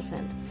and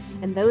pleasant,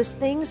 and those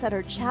things that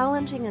are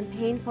challenging and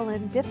painful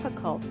and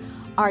difficult,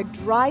 are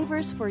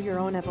drivers for your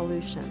own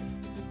evolution.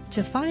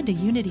 To find a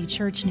Unity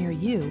church near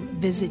you,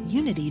 visit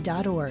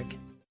unity.org.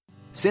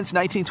 Since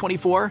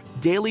 1924,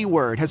 Daily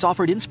Word has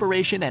offered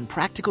inspiration and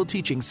practical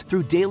teachings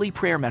through daily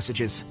prayer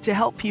messages to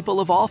help people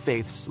of all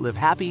faiths live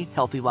happy,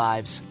 healthy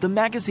lives. The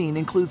magazine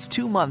includes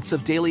 2 months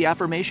of daily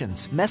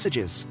affirmations,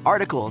 messages,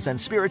 articles, and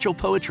spiritual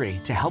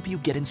poetry to help you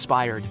get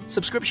inspired.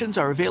 Subscriptions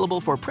are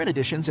available for print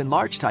editions in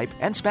large type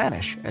and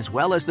Spanish, as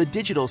well as the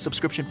digital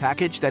subscription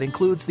package that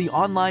includes the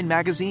online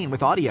magazine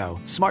with audio,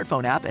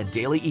 smartphone app, and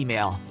daily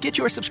email. Get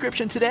your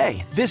subscription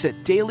today.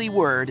 Visit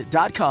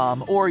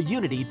dailyword.com or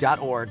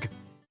unity.org.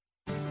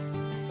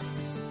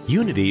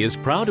 Unity is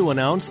proud to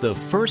announce the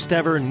first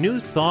ever New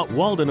Thought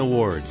Walden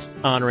Awards,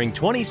 honoring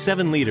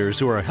 27 leaders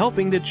who are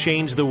helping to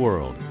change the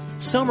world.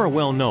 Some are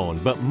well known,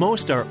 but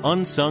most are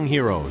unsung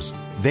heroes.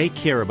 They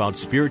care about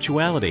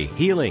spirituality,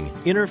 healing,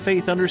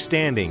 interfaith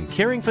understanding,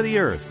 caring for the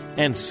earth,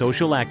 and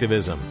social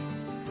activism.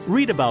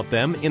 Read about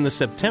them in the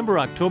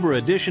September-October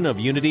edition of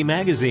Unity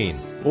Magazine,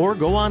 or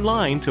go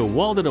online to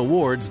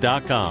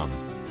WaldenAwards.com.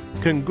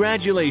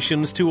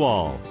 Congratulations to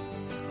all.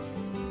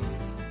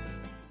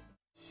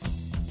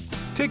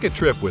 Take a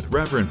trip with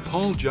Reverend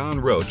Paul John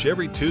Roach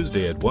every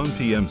Tuesday at 1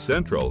 p.m.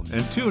 Central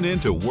and tune in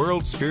to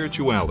World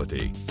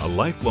Spirituality. A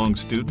lifelong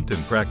student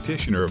and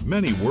practitioner of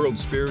many world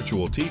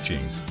spiritual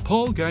teachings,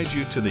 Paul guides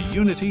you to the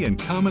unity and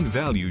common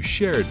values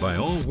shared by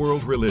all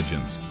world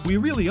religions. We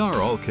really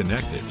are all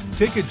connected.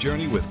 Take a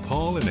journey with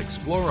Paul and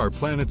explore our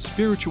planet's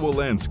spiritual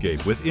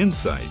landscape with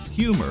insight,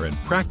 humor, and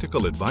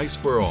practical advice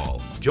for all.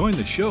 Join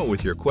the show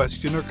with your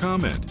question or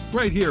comment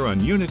right here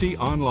on Unity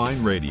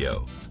Online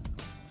Radio.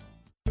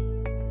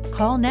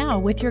 Call now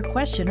with your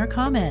question or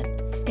comment.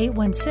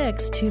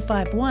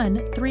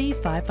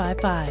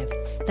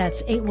 816-251-3555.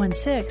 That's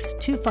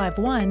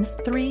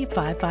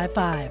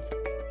 816-251-3555.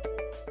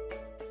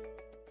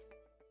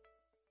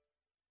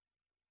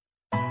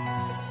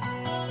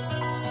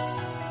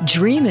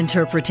 Dream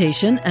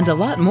interpretation and a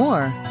lot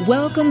more.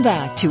 Welcome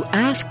back to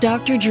Ask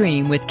Dr.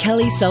 Dream with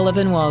Kelly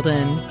Sullivan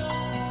Walden.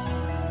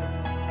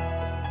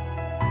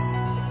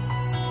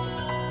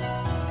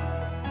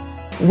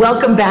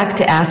 Welcome back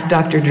to Ask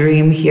Dr.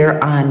 Dream here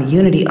on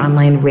Unity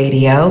Online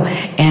Radio.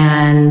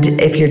 And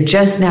if you're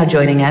just now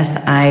joining us,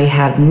 I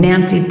have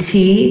Nancy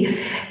T.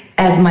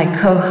 as my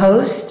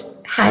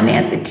co-host. Hi,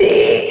 Nancy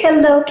T.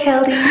 Hello,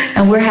 Kelly.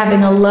 And we're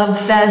having a love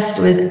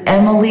fest with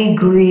Emily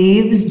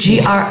Greaves, Grieves,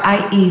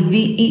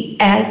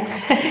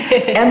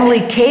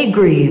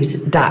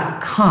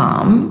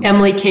 EmilyKGreaves.com.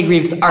 Emily K.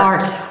 Greaves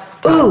Art.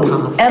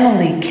 Ooh,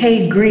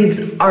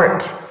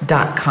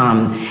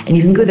 EmilyKGreavesArt.com. And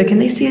you can go there. Can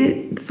they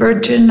see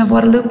Virgin of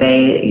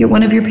Guadalupe,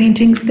 one of your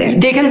paintings there?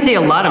 They can see a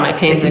lot of my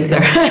paintings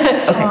there.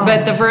 Okay.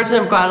 But the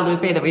Virgin of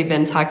Guadalupe that we've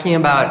been talking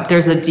about,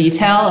 there's a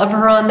detail of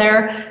her on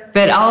there.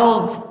 But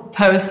I'll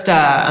post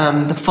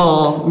the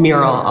full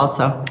mural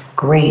also.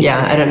 Great. Yeah,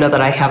 I don't know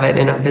that I have it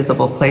in a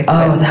visible place, but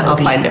I'll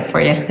find it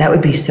for you. That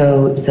would be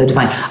so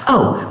divine.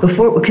 Oh,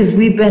 because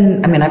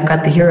I've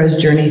got the Hero's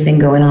Journey thing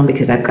going on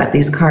because I've got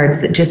these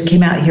cards that just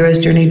came out, Hero's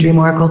Journey, Dream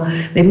Oracle.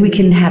 Maybe we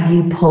can have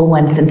you pull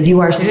one since you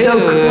are so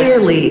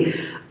clearly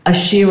a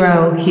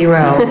Shiro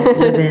hero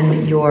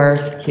living your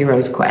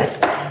hero's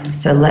quest.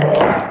 So let's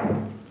see.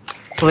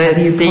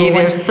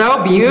 They're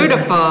so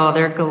beautiful.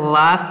 They're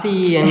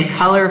glossy and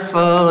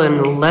colorful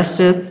and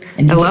luscious.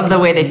 I love the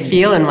way they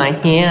feel in my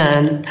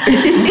hands.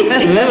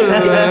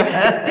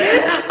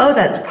 Oh,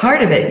 that's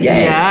part of it.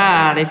 Yay.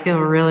 Yeah, they feel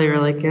really,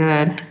 really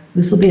good. So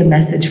this will be a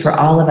message for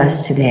all of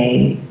us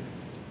today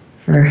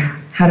for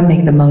how to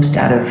make the most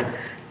out of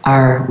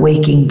our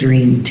waking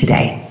dream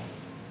today.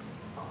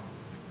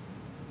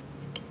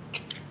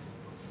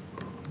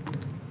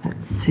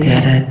 Let's see.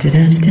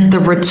 The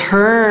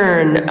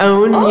return.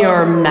 Own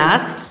your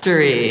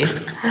mastery.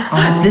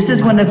 This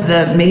is one of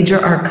the major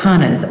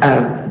arcanas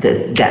of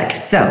this deck.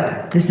 So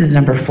this is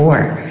number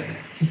 4.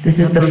 This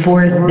is the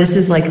fourth. This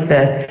is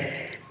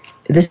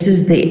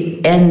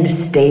the end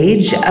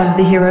stage of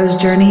the hero's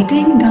journey.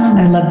 Ding dong.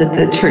 I love that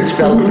the church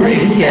bells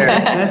ring here.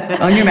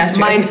 Own your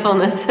mastery.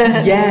 Mindfulness.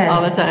 Yes.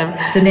 All the time.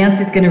 So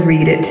Nancy's going to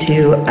read it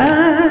to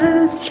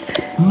us.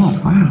 Oh,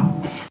 wow.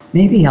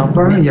 Maybe I'll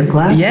borrow your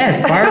glasses.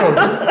 Yes,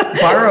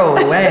 borrow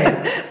away.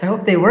 I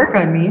hope they work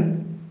on me.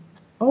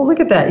 Oh, look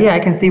at that. Yeah, I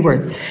can see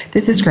words.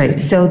 This is great.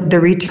 So the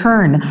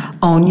return,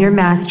 own your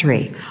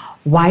mastery.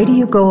 Why do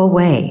you go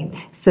away?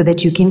 So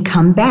that you can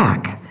come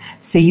back.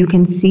 So you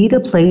can see the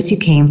place you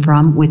came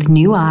from with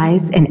new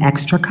eyes and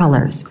extra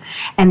colors.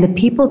 And the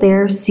people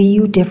there see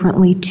you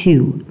differently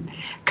too.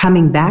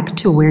 Coming back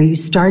to where you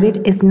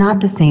started is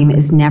not the same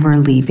as never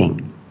leaving.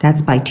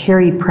 That's by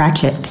Terry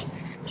Pratchett.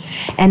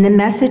 And the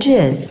message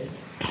is,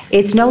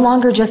 it's no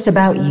longer just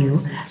about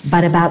you,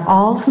 but about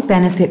all who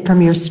benefit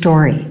from your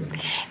story.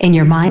 In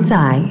your mind's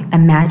eye,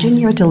 imagine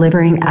you're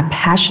delivering a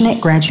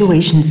passionate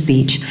graduation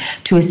speech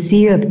to a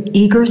sea of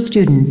eager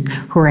students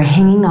who are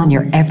hanging on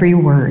your every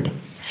word.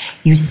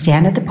 You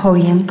stand at the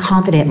podium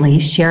confidently,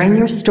 sharing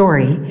your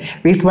story,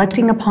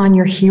 reflecting upon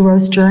your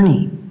hero's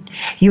journey.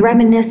 You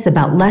reminisce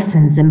about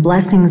lessons and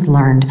blessings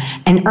learned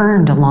and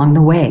earned along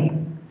the way.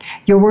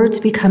 Your words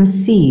become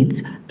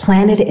seeds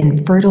planted in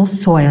fertile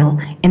soil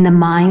in the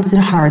minds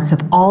and hearts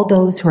of all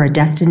those who are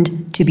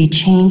destined to be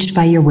changed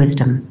by your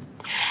wisdom.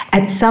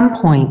 At some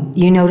point,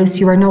 you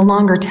notice you are no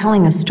longer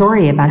telling a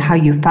story about how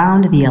you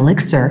found the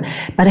elixir,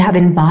 but have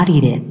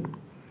embodied it.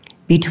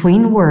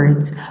 Between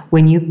words,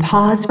 when you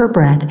pause for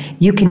breath,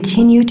 you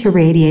continue to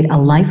radiate a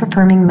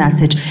life-affirming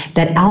message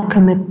that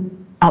alchemically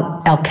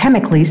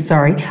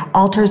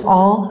alters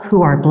all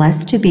who are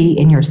blessed to be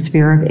in your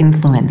sphere of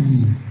influence.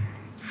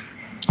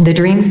 The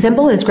dream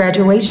symbol is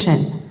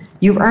graduation.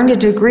 You've earned a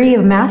degree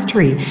of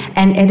mastery,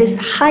 and it is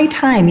high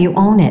time you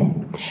own it.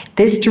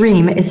 This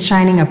dream is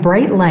shining a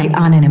bright light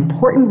on an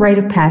important rite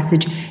of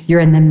passage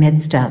you're in the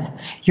midst of.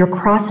 You're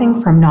crossing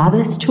from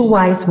novice to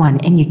wise one,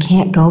 and you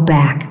can't go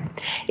back.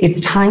 It's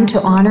time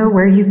to honor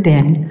where you've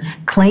been,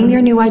 claim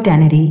your new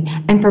identity,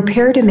 and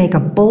prepare to make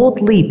a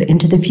bold leap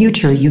into the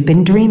future you've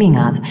been dreaming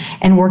of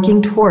and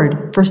working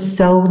toward for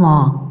so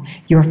long.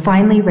 You're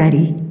finally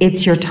ready.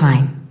 It's your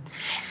time.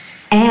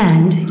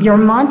 And your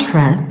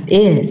mantra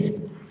is,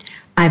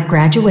 I've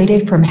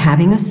graduated from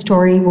having a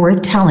story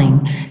worth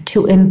telling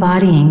to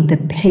embodying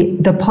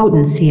the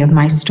potency of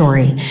my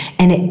story,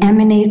 and it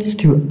emanates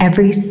through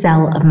every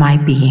cell of my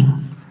being.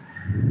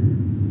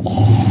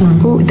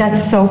 Ooh,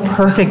 that's so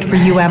perfect for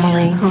you,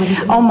 Emily.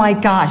 Oh my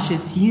gosh,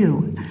 it's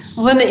you.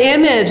 Well, the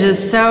image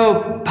is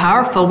so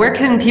powerful. Where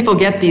can people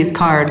get these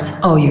cards?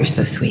 Oh, you're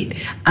so sweet.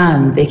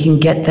 They can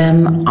get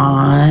them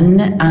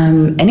on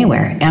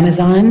anywhere.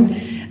 Amazon,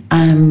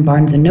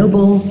 Barnes &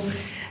 Noble,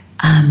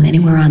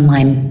 anywhere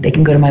online. They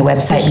can go to my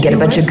website and get a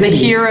bunch of goodies.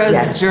 The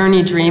Hero's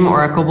Journey Dream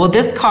Oracle. Well,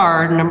 this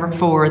card, number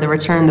 4, the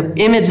return, the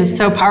image is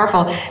so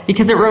powerful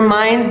because it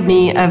reminds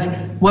me of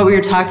what we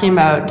were talking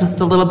about just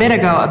a little bit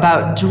ago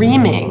about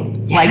dreaming.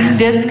 Yeah. Like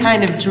this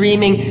kind of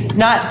dreaming,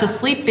 not the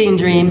sleeping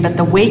dream, but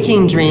the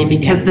waking dream,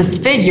 because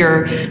this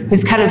figure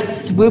who's kind of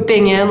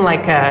swooping in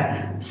like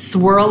a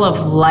swirl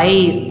of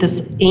light,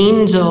 this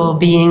angel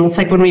being, it's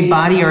like when we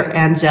body our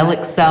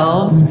angelic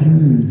selves,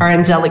 our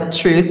angelic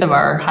truth of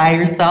our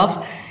higher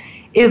self,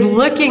 is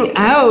looking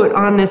out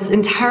on this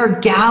entire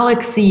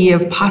galaxy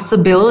of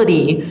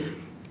possibility,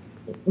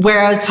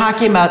 where I was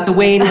talking about the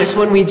way in which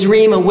when we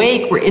dream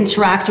awake, we're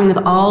interacting with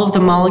all of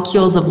the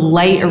molecules of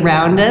light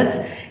around us,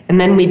 and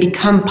then we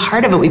become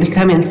part of it, we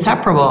become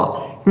inseparable.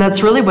 And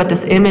that's really what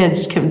this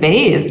image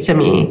conveys to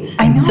me.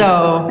 I know.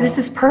 So this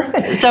is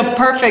perfect. So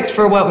perfect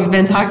for what we've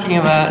been talking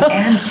about.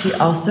 And she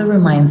also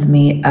reminds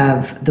me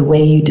of the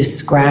way you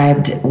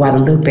described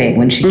Guadalupe.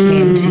 When she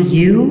came to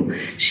you,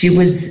 she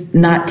was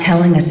not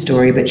telling a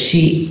story, but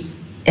she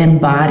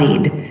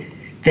embodied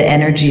the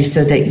energy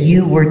so that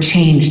you were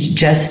changed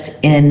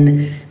just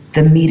in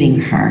the meeting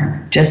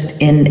her,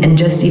 just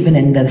even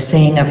in the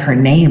saying of her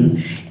name.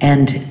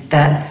 And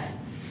that's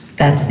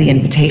the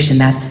invitation.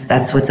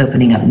 That's what's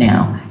opening up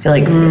now. I feel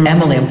like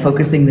Emily, I'm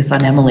focusing this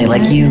on Emily,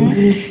 like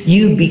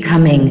you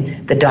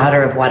becoming the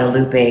daughter of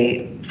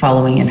Guadalupe,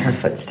 following in her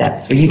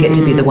footsteps, where you get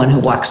to be the one who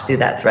walks through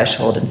that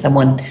threshold, and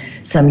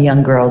some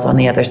young girls on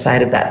the other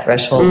side of that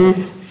threshold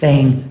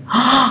saying,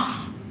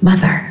 "Oh,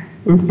 Mother."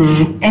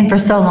 And for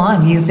so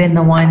long, you've been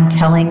the one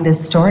telling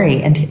this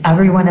story and to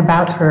everyone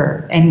about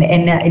her,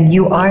 and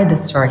you are the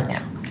story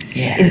now.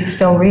 Yeah. It's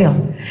so real.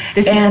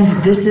 This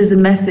is a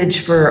message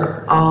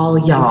for all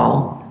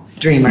y'all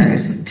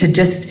dreamers to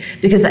just,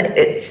 because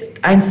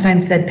Einstein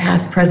said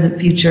past, present,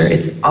 future,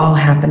 it's all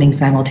happening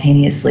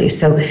simultaneously.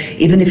 So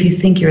even if you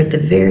think you're at the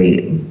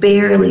very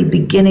barely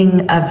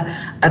beginning of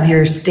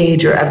your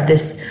stage or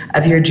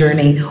of your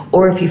journey,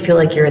 or if you feel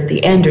like you're at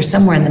the end or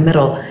somewhere in the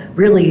middle,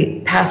 really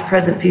past,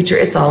 present, future,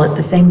 it's all at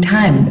the same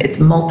time. It's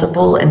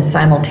multiple and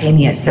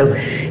simultaneous. So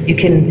you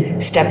can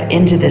step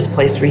into this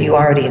place where you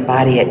already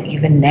embody it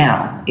even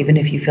now, even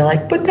if you feel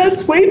like, but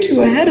that's way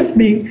too ahead of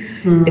me.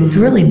 It's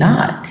really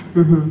not.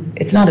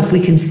 It's not. If we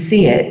can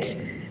see it,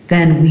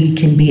 then we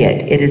can be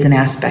it. It is an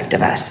aspect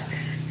of us.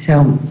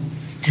 So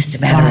just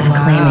a matter of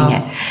claiming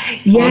it.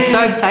 Yeah. Well, it's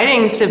so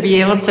exciting to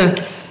be able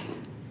to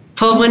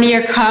pull one of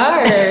your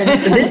cards.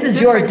 This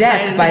is your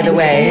deck, by the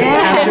way,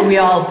 after we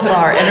all put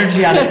our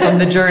energy on it from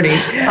the journey.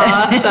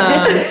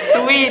 Awesome.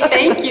 Sweet.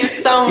 Thank you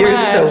so much. You're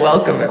so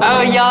welcome, Emily.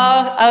 Oh,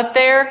 y'all out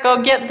there,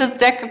 go get this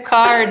deck of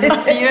cards.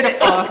 It's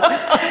beautiful.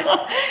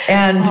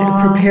 And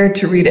prepare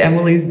to read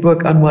Emily's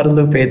book on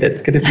Guadalupe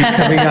that's going to be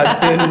coming out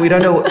soon. We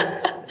don't know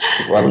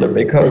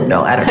Guadalupe code.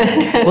 No, I don't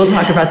know. We'll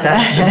talk about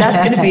that. But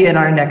that's going to be in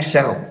our next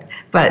show.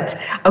 But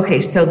okay,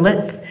 so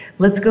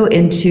let's go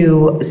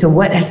into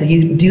so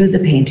you do the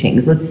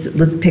paintings.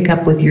 Let's pick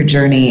up with your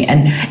journey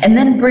and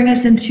then bring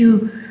us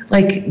into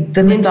like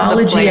the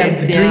mythology of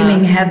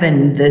dreaming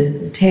heaven,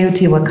 this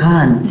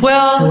Teotihuacan.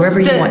 Well, so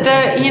wherever you want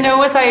to. You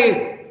know,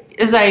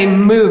 as I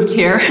moved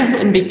here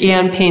and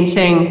began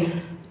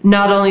painting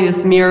not only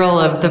this mural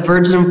of the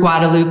Virgin of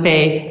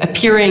Guadalupe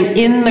appearing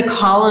in the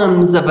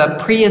columns of a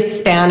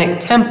pre-Hispanic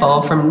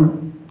temple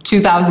from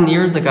 2,000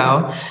 years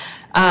ago,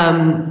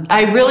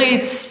 I really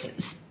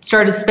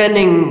started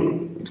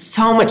spending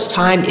so much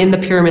time in the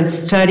pyramids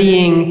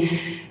studying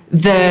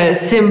the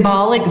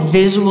symbolic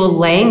visual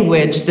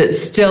language that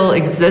still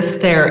exists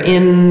there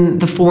in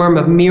the form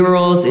of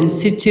murals in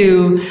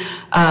situ,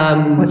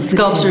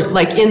 sculpture,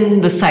 like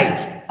in the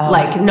site,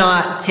 like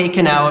not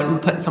taken out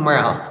and put somewhere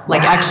else,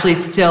 like actually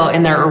still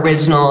in their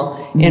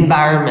original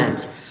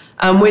environment,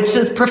 which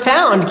is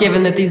profound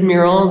given that these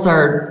murals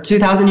are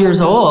 2,000 years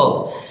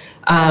old.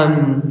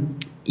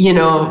 You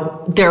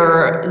know,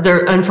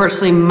 there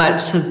unfortunately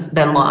much has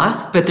been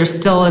lost, but there's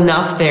still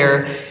enough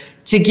there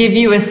to give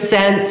you a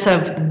sense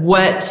of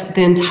what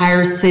the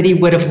entire city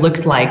would have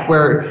looked like,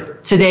 where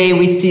today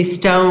we see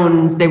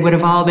stones, they would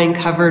have all been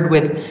covered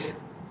with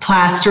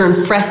plaster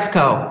and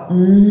fresco.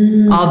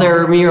 All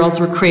their murals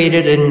were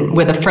created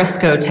with a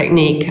fresco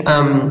technique,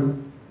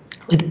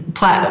 with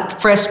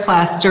fresh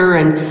plaster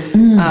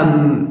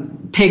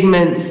and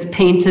pigments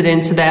painted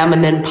into them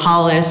and then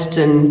polished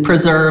and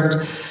preserved.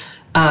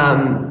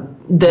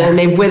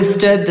 They've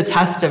withstood the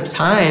test of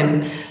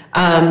time.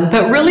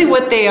 But really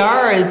what they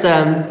are is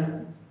a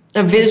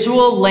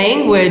visual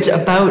language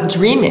about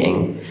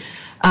dreaming.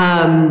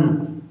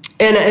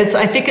 And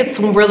I think it's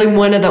really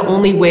one of the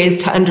only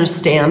ways to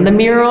understand the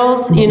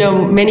murals. You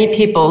know, many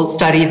people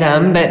study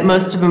them, but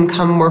most of them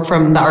come more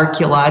from the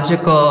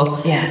archaeological,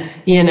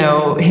 you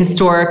know,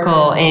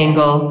 historical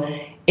angle.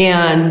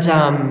 And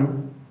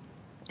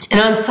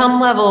on some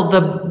level,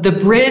 the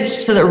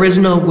bridge to the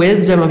original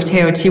wisdom of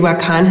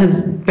Teotihuacan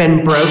has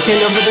been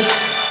broken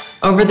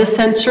over the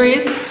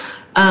centuries,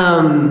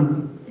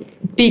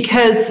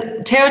 because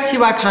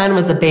Teotihuacan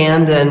was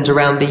abandoned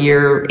around the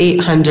year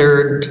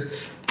 800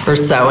 or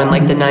so in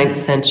like the 9th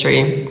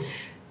century.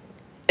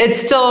 It's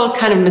still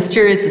kind of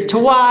mysterious as to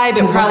why,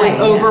 but probably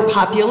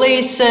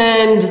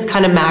overpopulation, just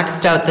kind of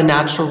maxed out the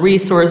natural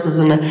resources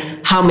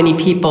and how many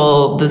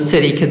people the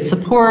city could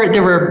support.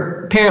 There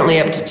were apparently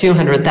up to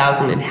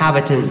 200,000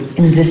 inhabitants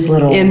in this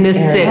city. In this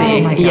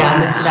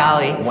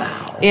valley.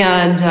 Wow.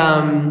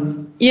 And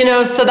you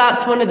know, so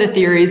that's one of the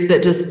theories,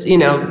 that just, you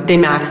know, they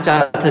maxed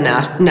out the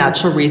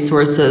natural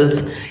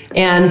resources,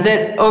 and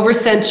that over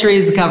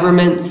centuries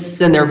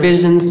governments and their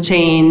visions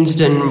changed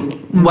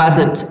and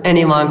wasn't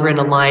any longer in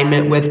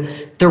alignment with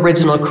the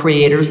original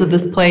creators of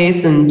this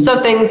place. And so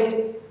things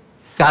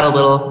got a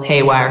little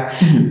haywire.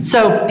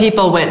 So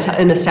people went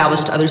and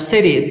established other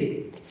cities.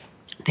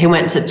 They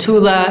went to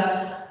Tula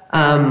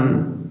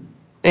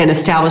and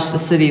established a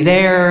city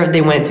there.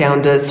 They went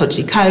down to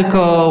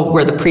Xochicalco,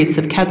 where the priests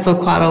of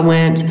Quetzalcoatl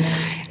went.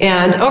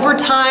 And over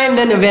time,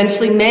 then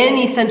eventually,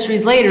 many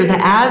centuries later, the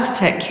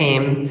Aztec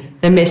came,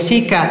 the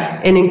Mexica,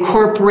 and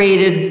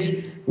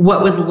incorporated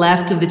what was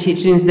left of the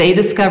teachings. They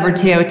discovered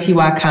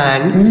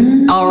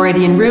Teotihuacan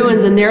already in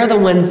ruins, and they're the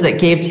ones that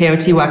gave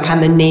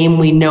Teotihuacan the name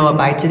we know it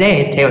by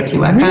today,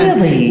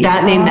 Teotihuacan. Really?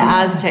 That name the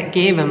Aztec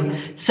gave him.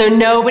 So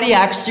nobody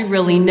actually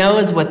really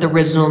knows what the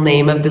original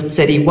name of the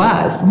city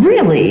was.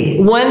 Really?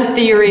 One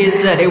theory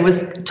is that it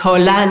was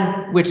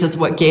Tolan, which is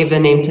what gave the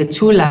name to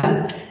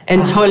Tula.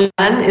 And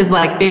Tolan is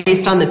like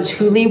based on the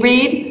Tule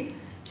reed.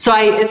 So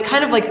it's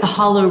kind of like the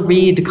hollow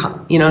reed,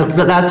 you know,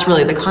 but that's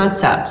really the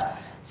concept.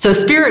 So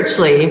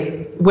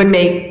spiritually would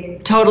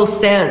make total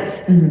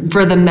sense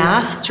for the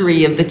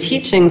mastery of the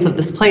teachings of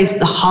this place,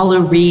 the hollow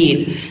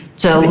reed,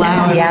 to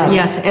allow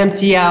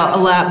empty out,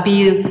 allow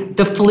be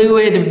the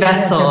fluid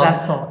vessel,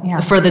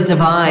 for the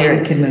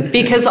divine. Can move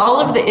because all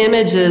of the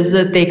images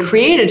that they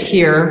created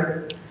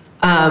here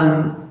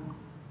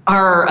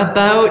are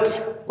about,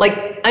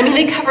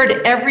 they covered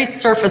every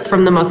surface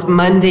from the most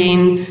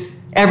mundane,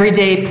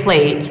 everyday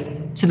plate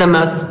to the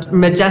most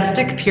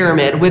majestic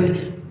pyramid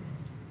with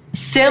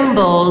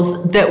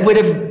symbols that would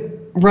have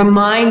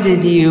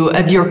reminded you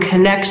of your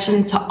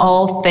connection to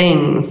all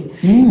things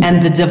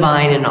and the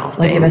divine in all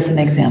things. Give us an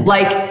example.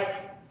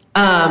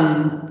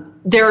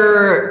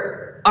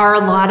 There are a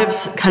lot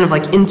of kind of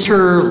like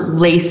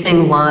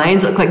interlacing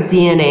lines, look like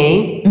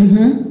DNA,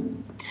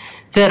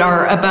 that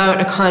are about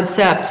a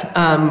concept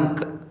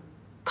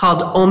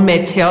called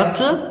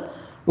Ometeotl,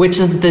 which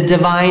is the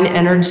divine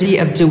energy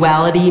of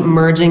duality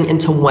merging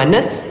into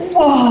oneness.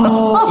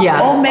 Whoa! Yeah.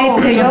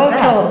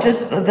 Ometeotl,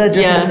 just that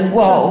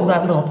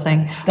little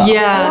thing.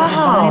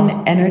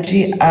 Divine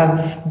energy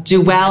of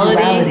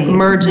duality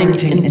merging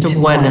into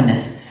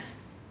oneness.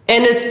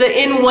 And it's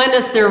in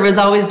oneness there was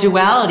always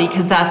duality,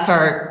 because that's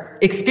our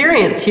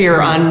experience here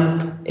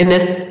in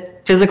this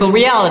physical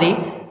reality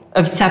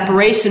of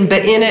separation.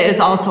 But in it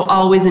is also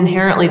always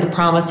inherently the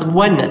promise of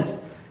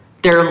oneness.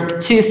 They're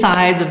two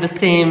sides of the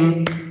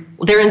same.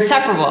 They're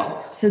inseparable.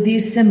 So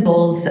these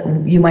symbols,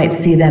 you might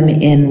see them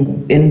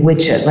in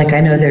which, I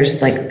know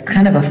there's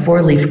kind of a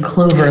 4-leaf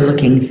clover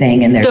looking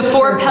thing, and there's the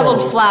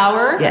 4-petaled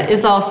flower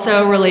is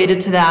also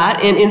related to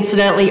that, and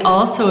incidentally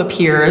also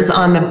appears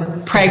on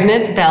the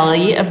pregnant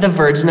belly of the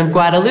Virgin of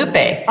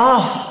Guadalupe.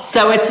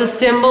 So it's a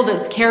symbol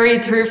that's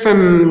carried through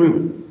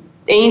from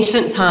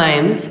ancient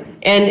times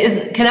and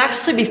can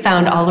actually be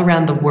found all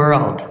around the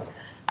world.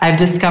 I've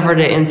discovered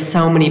it in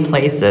so many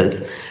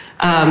places.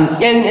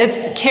 And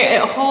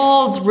it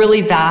holds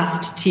really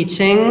vast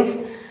teachings,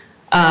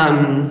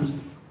 but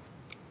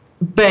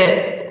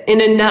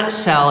in a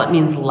nutshell, it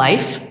means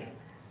life.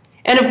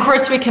 And of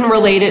course, we can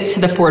relate it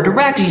to the 4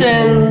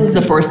 directions,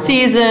 the 4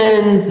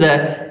 seasons,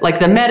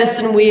 the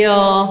medicine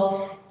wheel.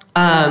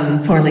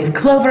 4-leaf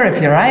clover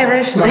if you're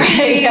Irish.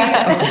 Right,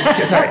 yeah.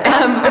 Oh, sorry.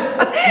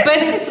 But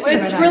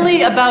it's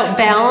really about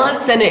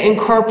balance, and it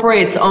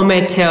incorporates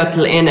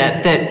Ometeotl in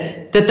it,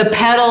 that the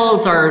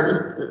petals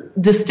are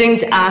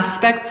distinct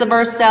aspects of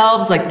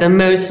ourselves, like the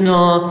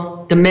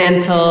emotional, the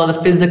mental, the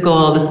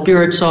physical, the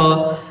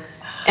spiritual,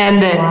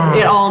 and that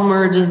it all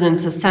merges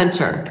into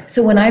center.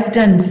 So when I've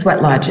done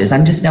sweat lodges,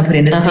 I'm just now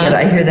putting this together,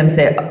 I hear them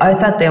say, I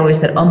thought they always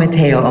said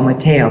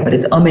Ometeo, but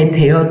it's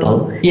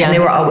Ometeotl. Yeah. And they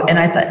were and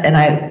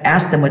I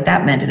asked them what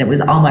that meant, and it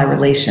was all my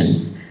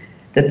relations.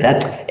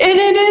 That's and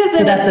it is, so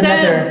in that's a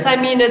sense. I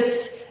mean,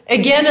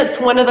 it's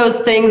one of those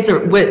things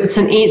that it's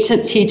an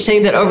ancient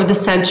teaching that over the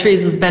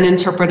centuries has been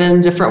interpreted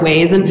in different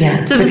ways. And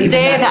to this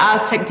day, the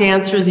Aztec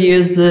dancers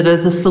use it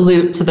as a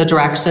salute to the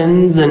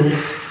directions,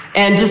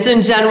 and just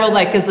in general,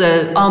 as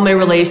all my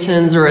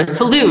relations, or a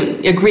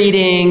salute, a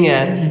greeting,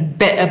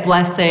 a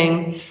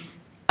blessing.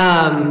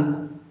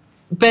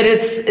 but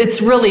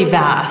it's really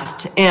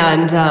vast.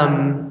 And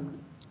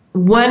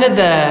one of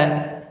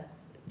the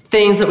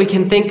things that we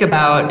can think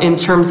about in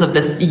terms of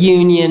this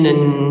union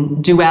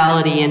and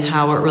duality and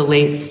how it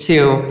relates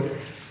to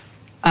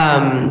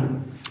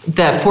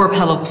the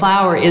four-petaled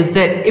flower is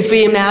that if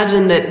we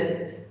imagine that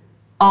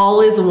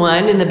all is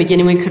one, in the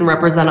beginning we can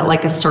represent it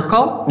like a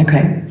circle.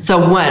 Okay. So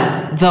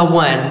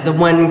the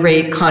one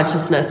great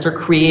consciousness or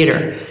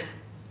creator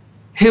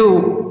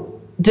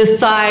who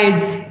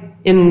decides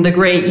in the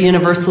great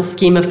universal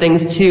scheme of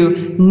things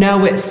to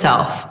know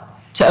itself,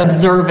 to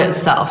observe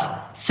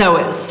itself. So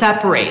it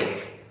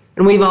separates.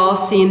 And we've all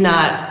seen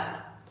that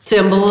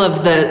symbol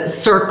of the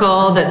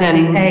circle that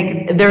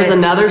then there's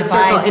another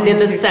circle, and in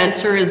the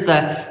center is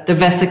the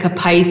Vesica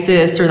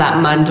Piscis, or that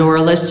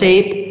mandorla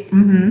shape,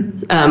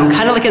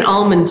 kind of like an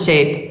almond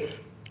shape.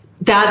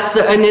 That's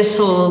the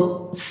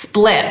initial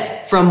split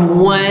from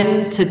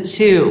 1 to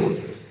 2.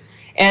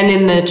 And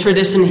in the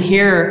tradition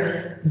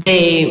here,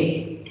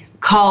 they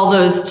call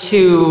those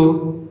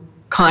two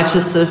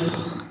consciousness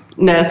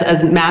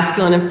as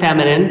masculine and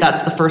feminine.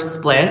 That's the first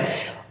split.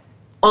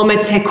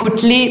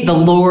 Ometecutli, the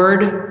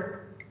Lord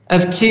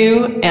of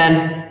two,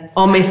 and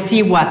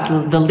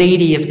Omecihuatl, the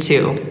Lady of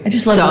two. I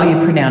just love how you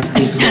pronounce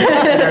these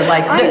words. They're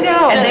like, I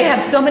know. And they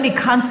have so many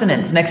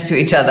consonants next to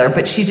each other,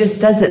 but she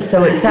just does it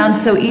so it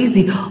sounds so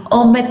easy.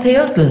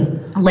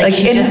 Ometeotl. Like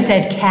she just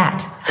said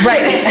cat.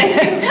 Right.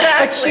 Exactly.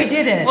 But she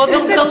didn't. Well,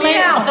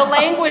 the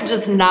language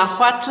is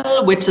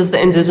Nahuatl, which is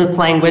the indigenous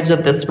language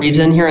of this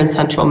region here in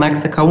central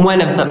Mexico. One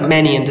of the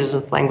many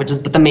indigenous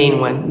languages, but the main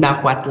one,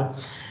 Nahuatl.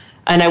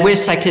 And I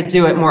wish I could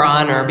do it more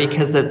honor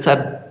because it's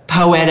a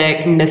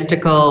poetic,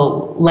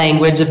 mystical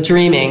language of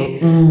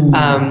dreaming.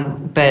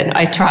 But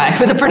I try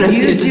with the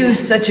pronunciation. You do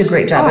such a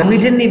great job. And we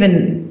didn't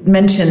even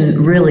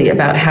mention really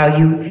about how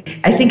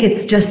I think it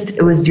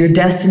was your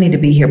destiny to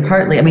be here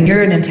partly. I mean,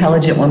 you're an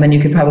intelligent woman. You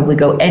could probably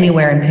go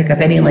anywhere and pick up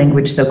any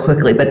language so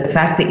quickly. But the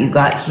fact that you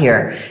got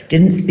here,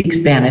 didn't speak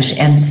Spanish,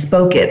 and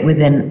spoke it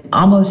within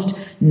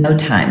almost no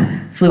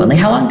time fluently.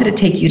 How long did it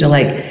take you to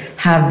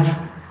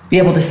be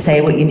able to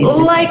say what you needed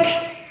to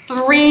say?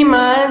 3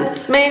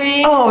 months,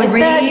 maybe. Oh, is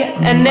that?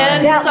 And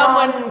then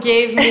someone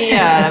gave me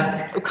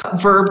a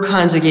verb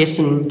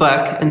conjugation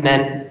book, and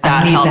then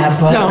that helped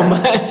so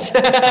much.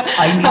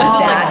 I need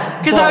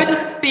that. Because I was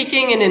just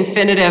speaking in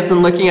infinitives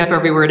and looking up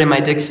every word in my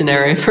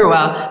dictionary for a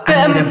while. But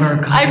I need a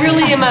verb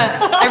conjugation.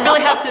 I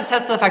really have to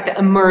attest to the fact that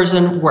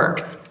immersion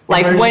works.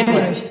 Like when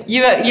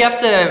you have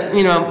to,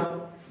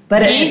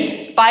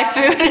 eat, buy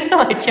food,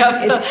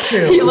 it's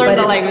true. You learn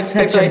the language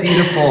quickly. It's such a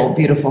beautiful,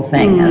 beautiful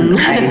thing, and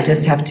I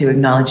just have to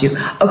acknowledge you.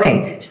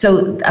 Okay,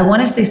 so I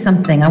want to say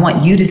something. I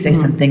want you to say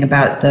something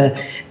about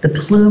the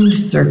plumed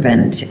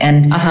serpent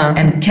and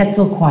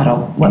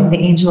Quetzalcoatl. And the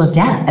angel of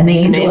death. And the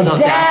angel of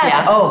death.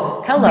 Yeah.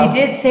 Oh, hello. We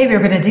did say we were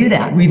going to do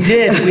that. We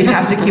did. We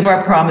have to keep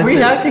our promises.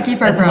 We have to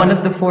keep our promises. That's one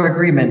of the 4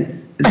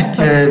 agreements, is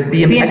to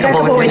be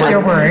impeccable with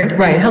your word.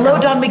 Right. Hello,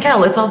 Don Miguel.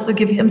 Let's also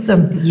give him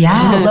some.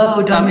 Yeah.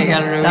 Hello, Don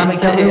Miguel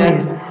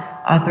Ruiz,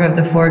 author of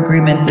the 4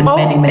 Agreements and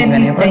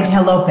many books.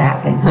 Hello back.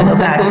 Hello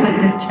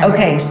back.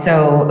 Okay,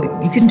 so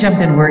you can jump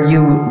in where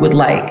you would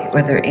like,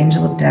 whether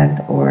Angel of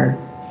Death or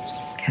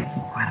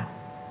Quetzalcoatl.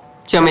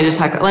 Do you want me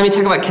to let me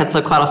talk about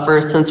Quetzalcoatl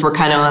first, since we're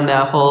kind of on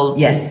the whole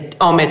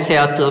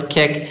Ometeotl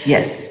kick.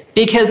 Yes.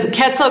 Because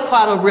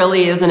Quetzalcoatl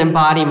really is an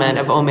embodiment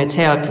of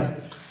Ometeotl.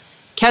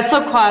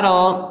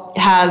 Quetzalcoatl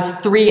has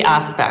 3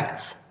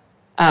 aspects.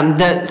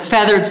 The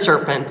feathered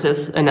serpent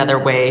is another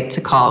way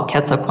to call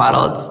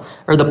Quetzalcoatl,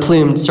 or the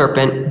plumed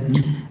serpent.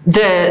 Mm-hmm.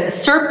 The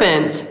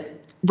serpent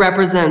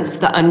represents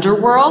the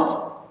underworld,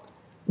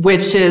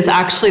 which is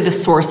actually the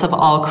source of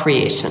all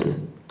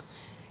creation.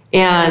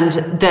 And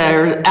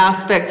there are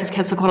aspects of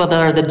Quetzalcoatl that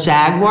are the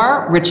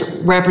jaguar, which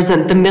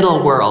represent the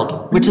middle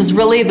world, which is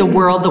really the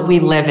world that we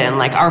live in,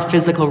 like our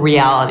physical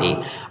reality,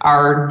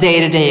 our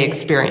day-to-day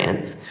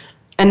experience.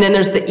 And then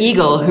there's the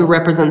eagle, who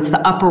represents the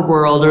upper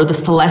world or the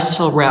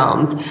celestial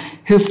realms,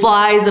 who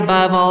flies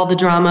above all the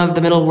drama of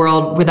the middle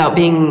world without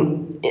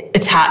being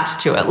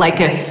attached to it,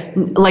 like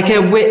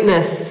a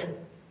witness,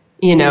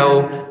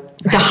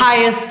 the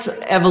highest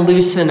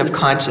evolution of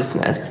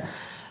consciousness.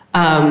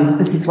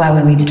 This is why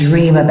when we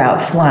dream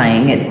about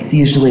flying, it's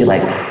usually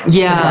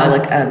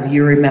symbolic of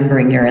you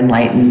remembering your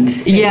enlightened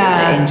state, the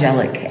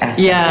angelic aspect.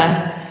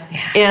 Yeah.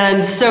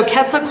 And so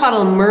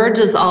Quetzalcoatl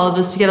merges all of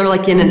this together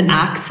like in an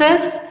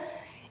axis.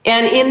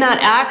 And in that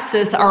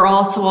axis are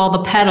also all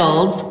the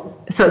petals.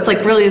 So it's like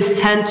really the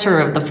center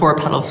of the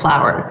 4-petal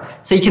flower.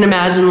 So you can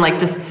imagine like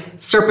this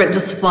serpent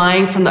just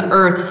flying from the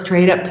earth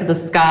straight up to the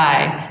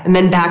sky and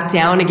then back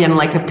down again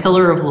like a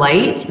pillar of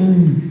light.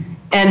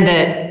 And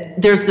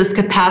that there's this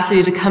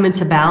capacity to come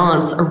into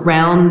balance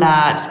around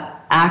that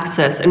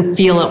axis and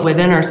feel it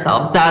within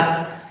ourselves.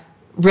 That's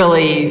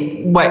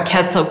really what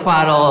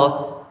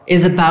Quetzalcoatl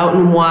is about,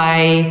 and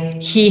why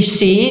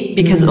she,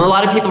 because a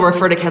lot of people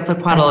refer to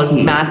Quetzalcoatl as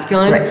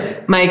masculine.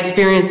 Right. My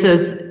experience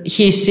is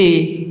he,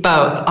 she,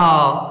 both,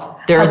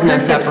 all. there is no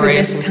separation. For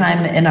this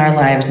time in our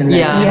lives in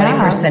this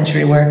 21st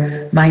century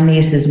where my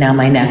niece is now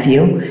my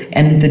nephew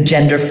and the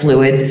gender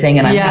fluid thing,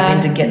 and I'm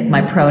having to get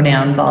my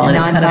pronouns all, and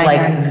it's kind of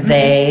like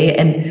they,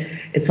 and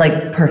it's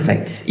like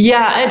perfect.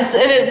 Yeah, and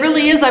it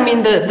really is. I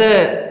mean,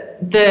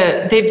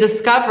 they've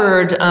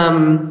discovered,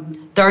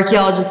 the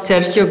archaeologist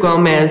Sergio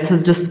Gomez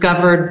has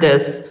discovered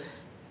this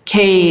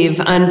cave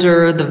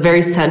under the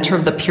very center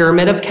of the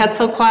pyramid of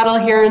Quetzalcoatl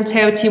here in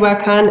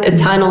Teotihuacan, a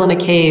tunnel in a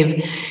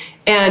cave.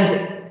 And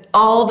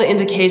all the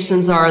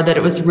indications are that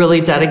it was really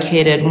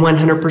dedicated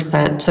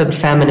 100% to the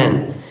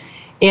feminine.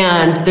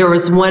 And there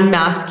was one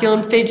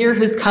masculine figure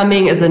who's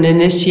coming as an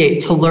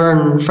initiate to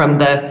learn from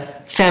the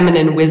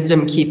feminine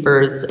wisdom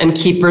keepers and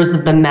keepers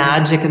of the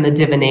magic and the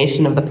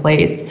divination of the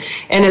place.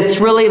 And it's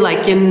really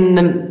like in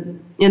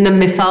the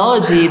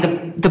mythology,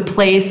 the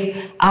place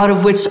out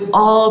of which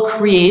all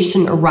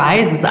creation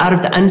arises, out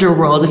of the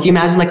underworld. If you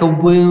imagine like a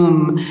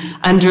womb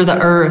under the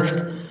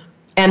earth,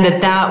 and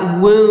that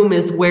womb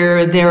is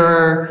where there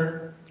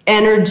are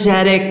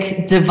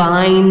energetic,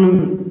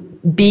 divine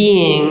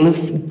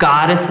beings,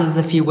 goddesses,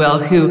 if you will,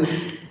 who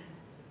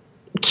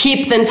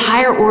keep the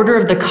entire order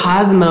of the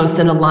cosmos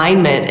in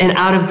alignment, and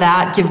out of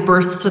that give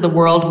birth to the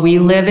world we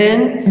live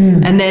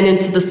in, and then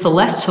into the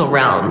celestial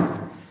realms.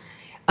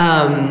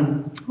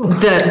 The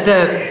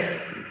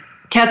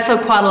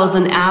Quetzalcoatl as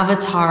an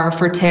avatar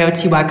for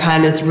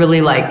Teotihuacan is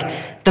really like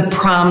the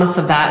promise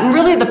of that. And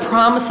really the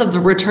promise of the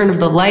return of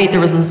the light. There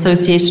was an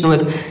association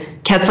with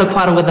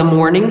Quetzalcoatl with a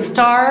morning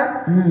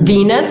star,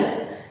 Venus.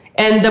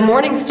 And the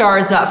morning star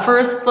is that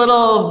first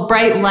little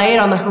bright light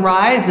on the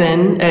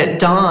horizon at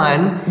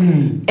dawn.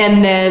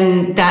 And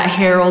then that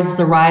heralds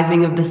the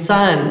rising of the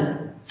sun.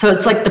 So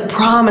it's like the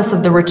promise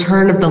of the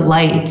return of the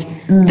light,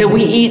 that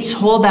we each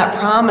hold that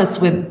promise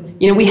with,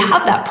 we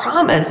have that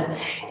promise,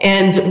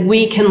 and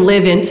we can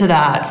live into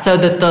that, so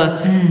that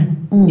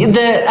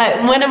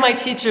one of my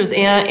teachers,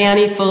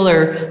 Annie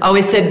Fuller,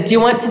 always said, do you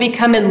want to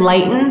become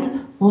enlightened?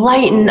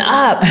 Lighten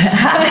up.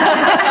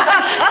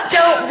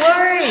 Don't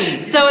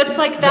worry. So it's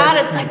like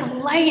that. It's like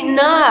lighten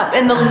up,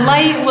 and the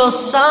light will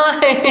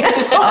shine.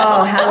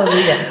 Oh,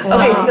 hallelujah.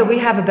 Okay, so we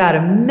have about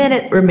a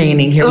minute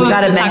remaining here. We've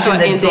got to mention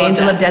the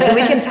Angel of Death, and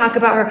we can talk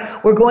about her.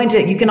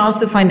 You can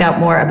also find out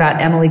more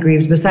about Emily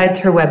Greaves besides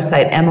her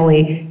website,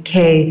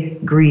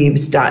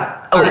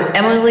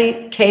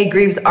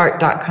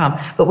 EmilyKGreavesArt.com.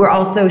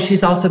 But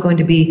she's also going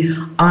to be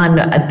on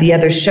the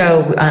other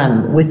show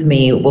with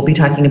me. We'll be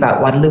talking about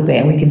Guadalupe,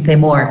 and we can say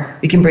more.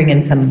 We can bring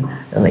in some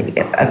of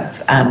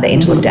the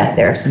Angel of Death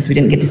there, since we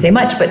didn't get to say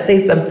much, but say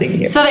something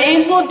here. So the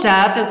Angel of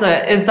Death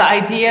is the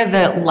idea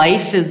that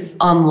life is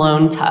on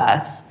loan to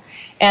us,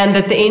 and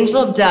that the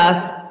Angel of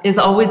Death is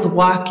always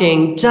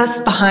walking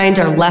just behind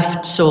our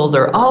left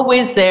shoulder,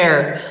 always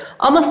there,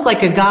 almost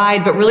like a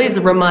guide, but really as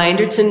a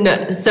reminder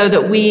so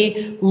that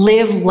we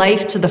live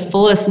life to the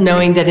fullest,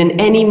 knowing that in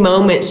any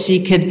moment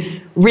she could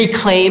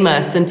reclaim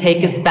us and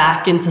take us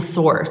back into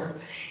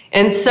source.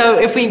 And so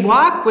if we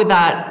walk with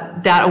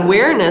that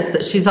awareness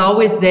that she's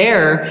always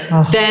there,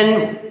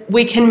 then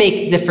we can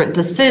make different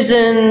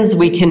decisions.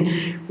 We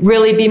can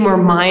really be more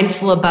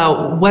mindful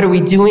about what are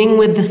we doing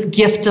with this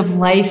gift of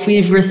life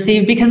we've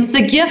received, because it's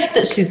a gift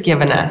that she's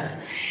given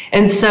us.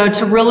 And so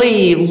to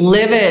really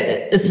live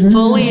it as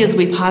fully as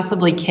we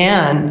possibly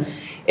can,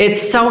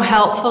 it's so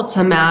helpful to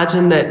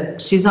imagine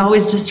that she's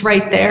always just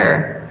right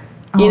there.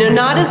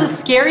 Not as a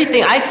scary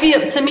thing. I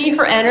feel, to me,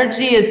 her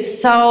energy is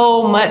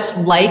so much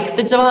like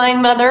the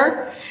Divine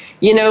Mother,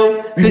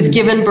 who's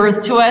given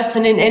birth to us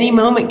and in any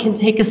moment can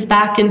take us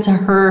back into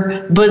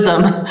her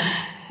bosom.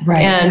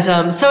 Right.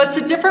 And so it's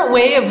a different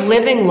way of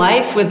living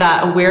life with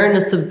that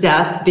awareness of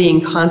death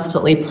being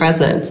constantly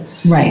present.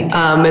 Right.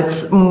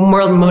 It's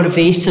more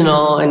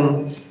motivational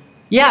and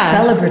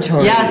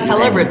celebratory. Yeah,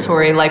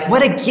 celebratory. Like,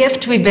 what a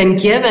gift we've been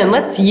given.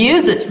 Let's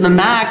use it to the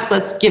max.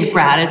 Let's give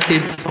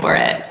gratitude for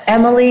it.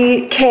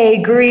 Emily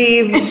K.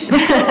 Greaves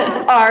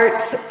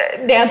Art.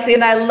 Nancy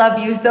and I love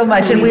you so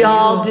much, and we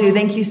all do.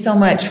 Thank you so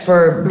much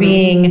for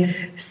being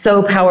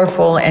so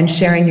powerful and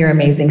sharing your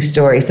amazing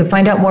story. So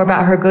find out more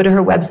about her. Go to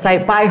her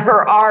website, buy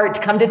her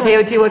art, come to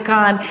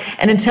Teotihuacan,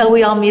 and until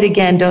we all meet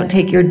again, don't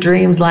take your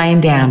dreams lying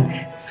down.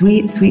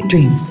 Sweet, sweet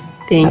dreams.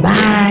 Thank you.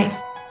 Bye-bye.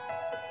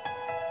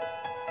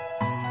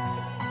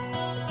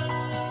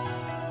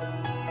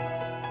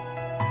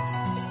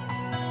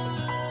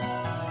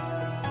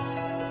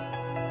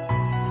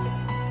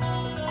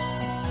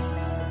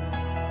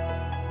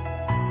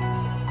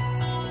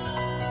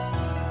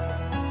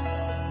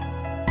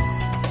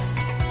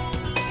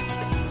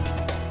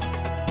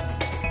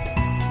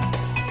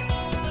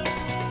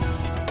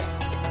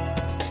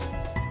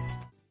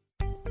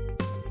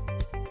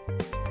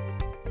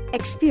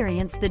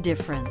 Experience the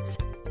difference.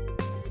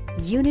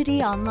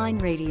 Unity Online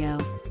Radio.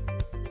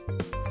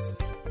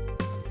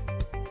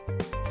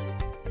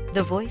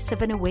 The voice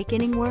of an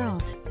awakening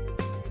world.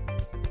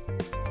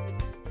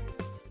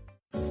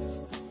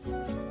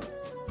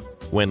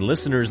 When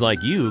listeners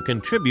like you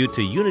contribute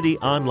to Unity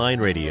Online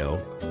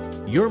Radio,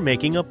 you're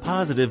making a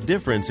positive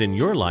difference in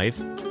your life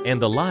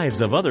and the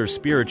lives of other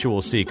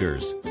spiritual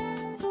seekers.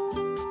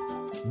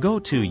 Go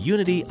to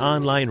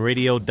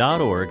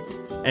unityonlineradio.org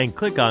and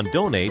click on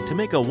Donate to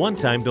make a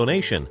one-time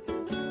donation.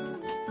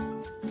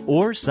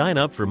 Or sign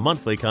up for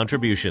monthly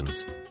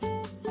contributions.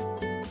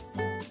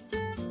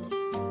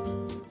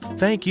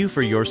 Thank you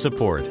for your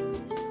support.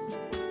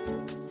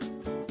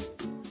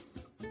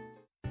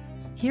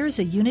 Here's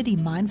a Unity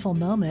Mindful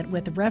Moment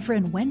with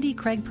Reverend Wendy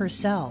Craig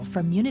Purcell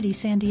from Unity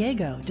San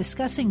Diego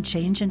discussing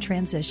change and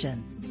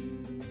transition.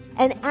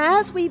 And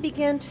as we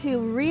begin to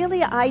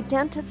really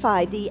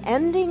identify the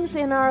endings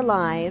in our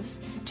lives,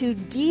 to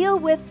deal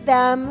with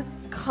them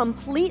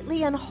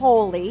completely and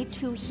wholly,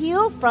 to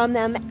heal from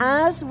them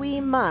as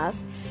we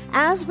must,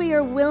 as we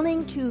are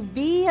willing to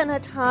be in a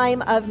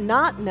time of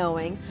not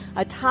knowing,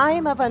 a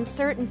time of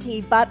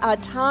uncertainty, but a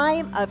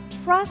time of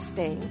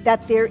trusting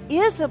that there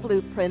is a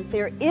blueprint,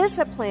 there is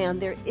a plan,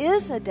 there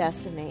is a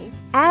destiny.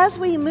 As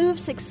we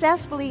move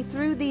successfully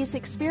through these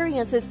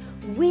experiences,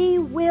 we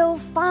will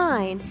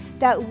find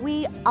that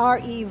we are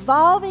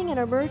evolving and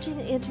emerging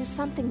into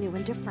something new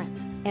and different.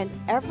 And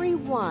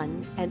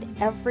everyone and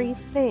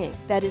everything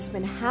that has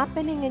been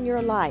happening in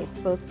your life,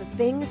 both the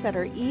things that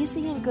are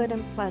easy and good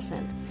and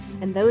pleasant,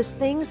 and those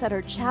things that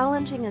are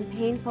challenging and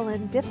painful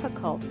and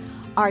difficult,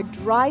 are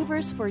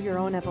drivers for your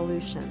own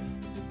evolution.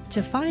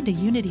 To find a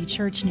Unity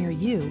Church near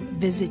you,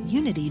 visit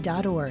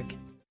unity.org.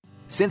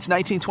 Since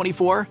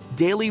 1924,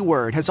 Daily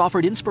Word has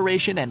offered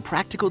inspiration and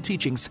practical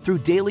teachings through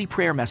daily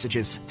prayer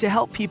messages to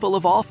help people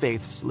of all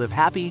faiths live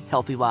happy,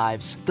 healthy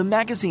lives. The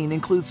magazine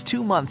includes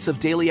 2 months of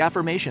daily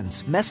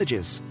affirmations,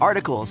 messages,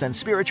 articles, and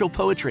spiritual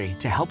poetry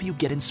to help you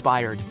get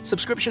inspired.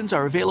 Subscriptions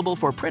are available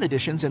for print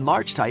editions in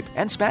large type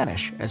and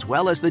Spanish, as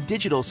well as the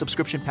digital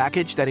subscription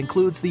package that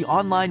includes the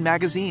online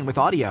magazine with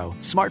audio,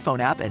 smartphone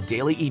app, and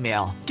daily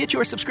email. Get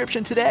your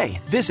subscription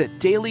today. Visit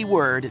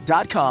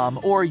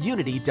dailyword.com or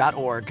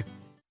unity.org.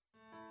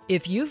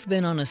 If you've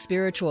been on a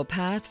spiritual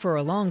path for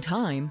a long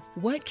time,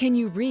 what can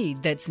you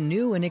read that's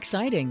new and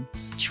exciting?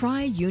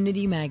 Try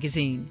Unity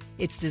Magazine.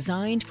 It's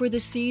designed for the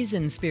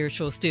seasoned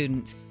spiritual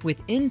student, with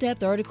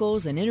in-depth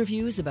articles and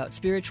interviews about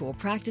spiritual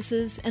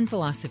practices and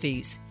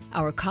philosophies.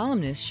 Our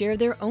columnists share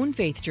their own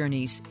faith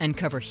journeys and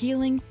cover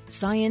healing,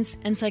 science,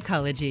 and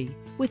psychology,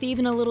 with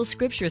even a little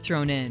scripture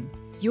thrown in.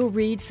 You'll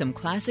read some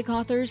classic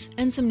authors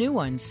and some new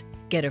ones.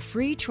 Get a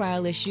free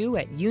trial issue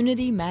at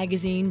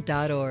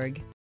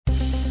unitymagazine.org.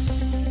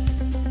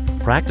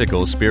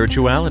 Practical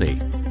spirituality.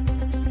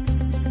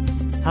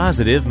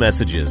 Positive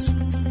messages.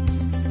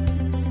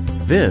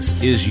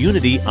 This is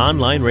Unity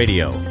Online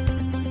Radio,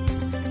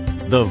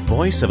 the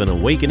voice of an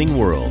awakening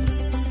world.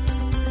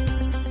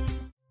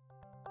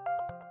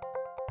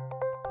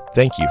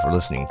 Thank you for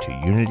listening to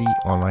Unity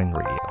Online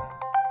Radio,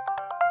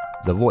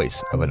 the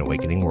voice of an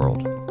awakening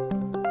world.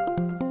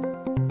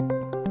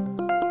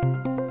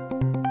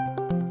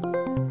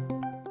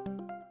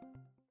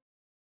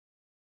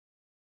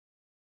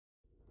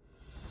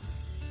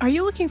 Are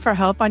you looking for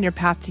help on your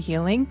path to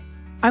healing?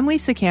 I'm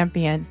Lisa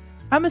Campion.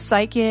 I'm a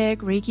psychic,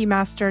 Reiki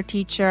master,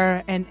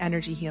 teacher, and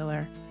energy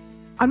healer.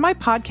 On my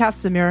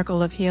podcast, The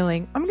Miracle of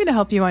Healing, I'm going to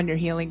help you on your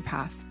healing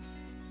path.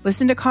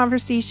 Listen to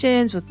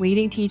conversations with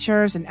leading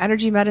teachers in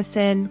energy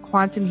medicine,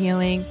 quantum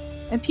healing,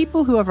 and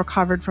people who have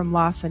recovered from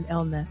loss and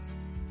illness.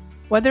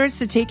 Whether it's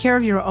to take care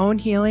of your own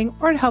healing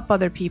or to help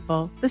other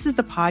people, this is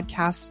the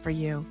podcast for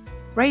you,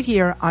 right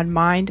here on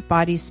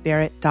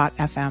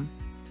mindbodyspirit.fm.